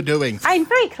what you're doing." I'm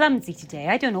very clumsy today.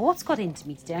 I don't know what's got into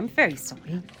me today. I'm very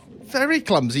sorry. Very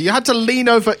clumsy. You had to lean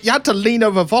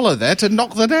over Volo there to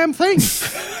knock the damn thing.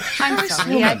 I'm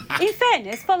sorry. In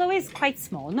fairness, Volo is quite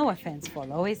small. No offence,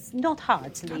 Volo. It's not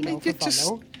hard to lean over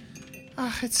Volo.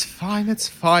 It's fine. It's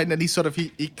fine. And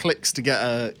he clicks to get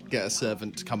a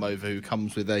servant to come over, who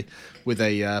comes with a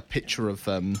pitcher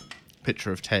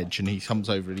of Tej, and he comes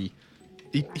over and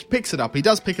he picks it up. He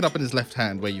does pick it up in his left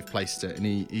hand where you've placed it, and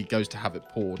he goes to have it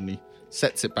poured, and he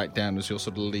sets it back down as you're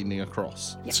sort of leaning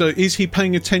across. Yeah. So is he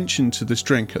paying attention to this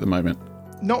drink at the moment?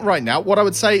 Not right now. What I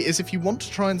would say is if you want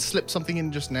to try and slip something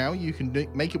in just now, you can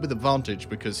make it with advantage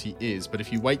because he is. But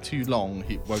if you wait too long,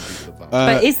 he won't be with advantage.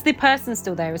 But is the person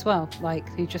still there as well? Like,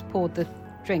 who just poured the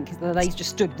drink? They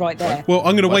just stood right there. Well,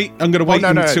 I'm going to wait. I'm going to wait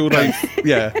until they.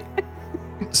 Yeah.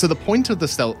 So the point of the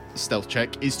stealth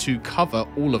check is to cover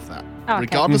all of that. Oh, okay.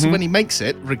 Regardless of when he makes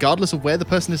it, regardless of where the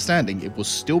person is standing, it will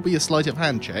still be a sleight of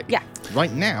hand check. Yeah.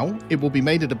 Right now, it will be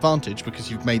made at advantage because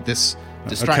you've made this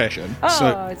distraction. Oh,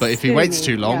 So- it's But if he silly. waits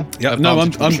too long, Yeah. No,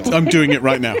 advantage will be shot. I'm doing it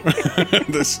right now. Yep,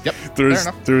 There fair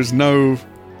enough. is no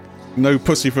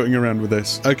pussyfooting around with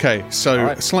this. Okay. So All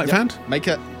right. sleight of Yep. hand. Make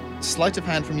a sleight of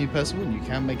hand from you, Percival, and you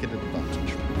can make it at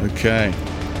advantage. Okay.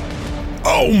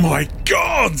 Oh my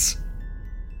God!